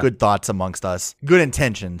Yeah. good thoughts amongst us, good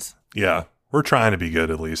intentions. Yeah, we're trying to be good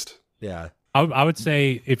at least. Yeah. I would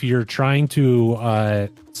say if you're trying to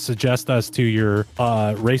suggest us to your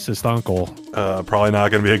racist uncle, Probably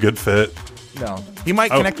not going to be a good fit. No. He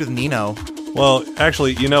might connect with Nino. Well,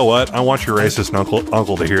 actually, you know what? I want your racist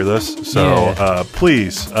uncle to hear this. So Yeah.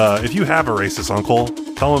 please, if you have a racist uncle,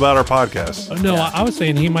 tell him about our podcast. no, I was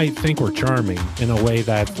saying he might think we're charming in a way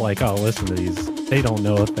that's like, oh, listen to these, they don't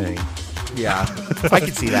know a thing. Yeah. I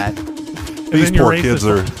could see that. These then your poor kids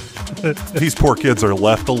racist- these poor kids are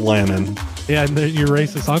left alone. Yeah, and then your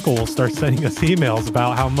racist uncle will start sending us emails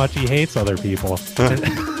about how much he hates other people.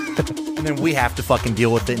 And then we have to fucking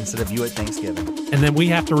deal with it instead of you at Thanksgiving. And then we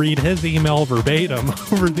have to read his email verbatim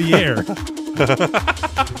over the air.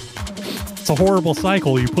 It's a horrible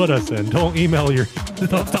cycle you put us in. Don't email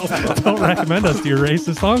don't recommend us to your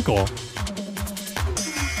racist uncle.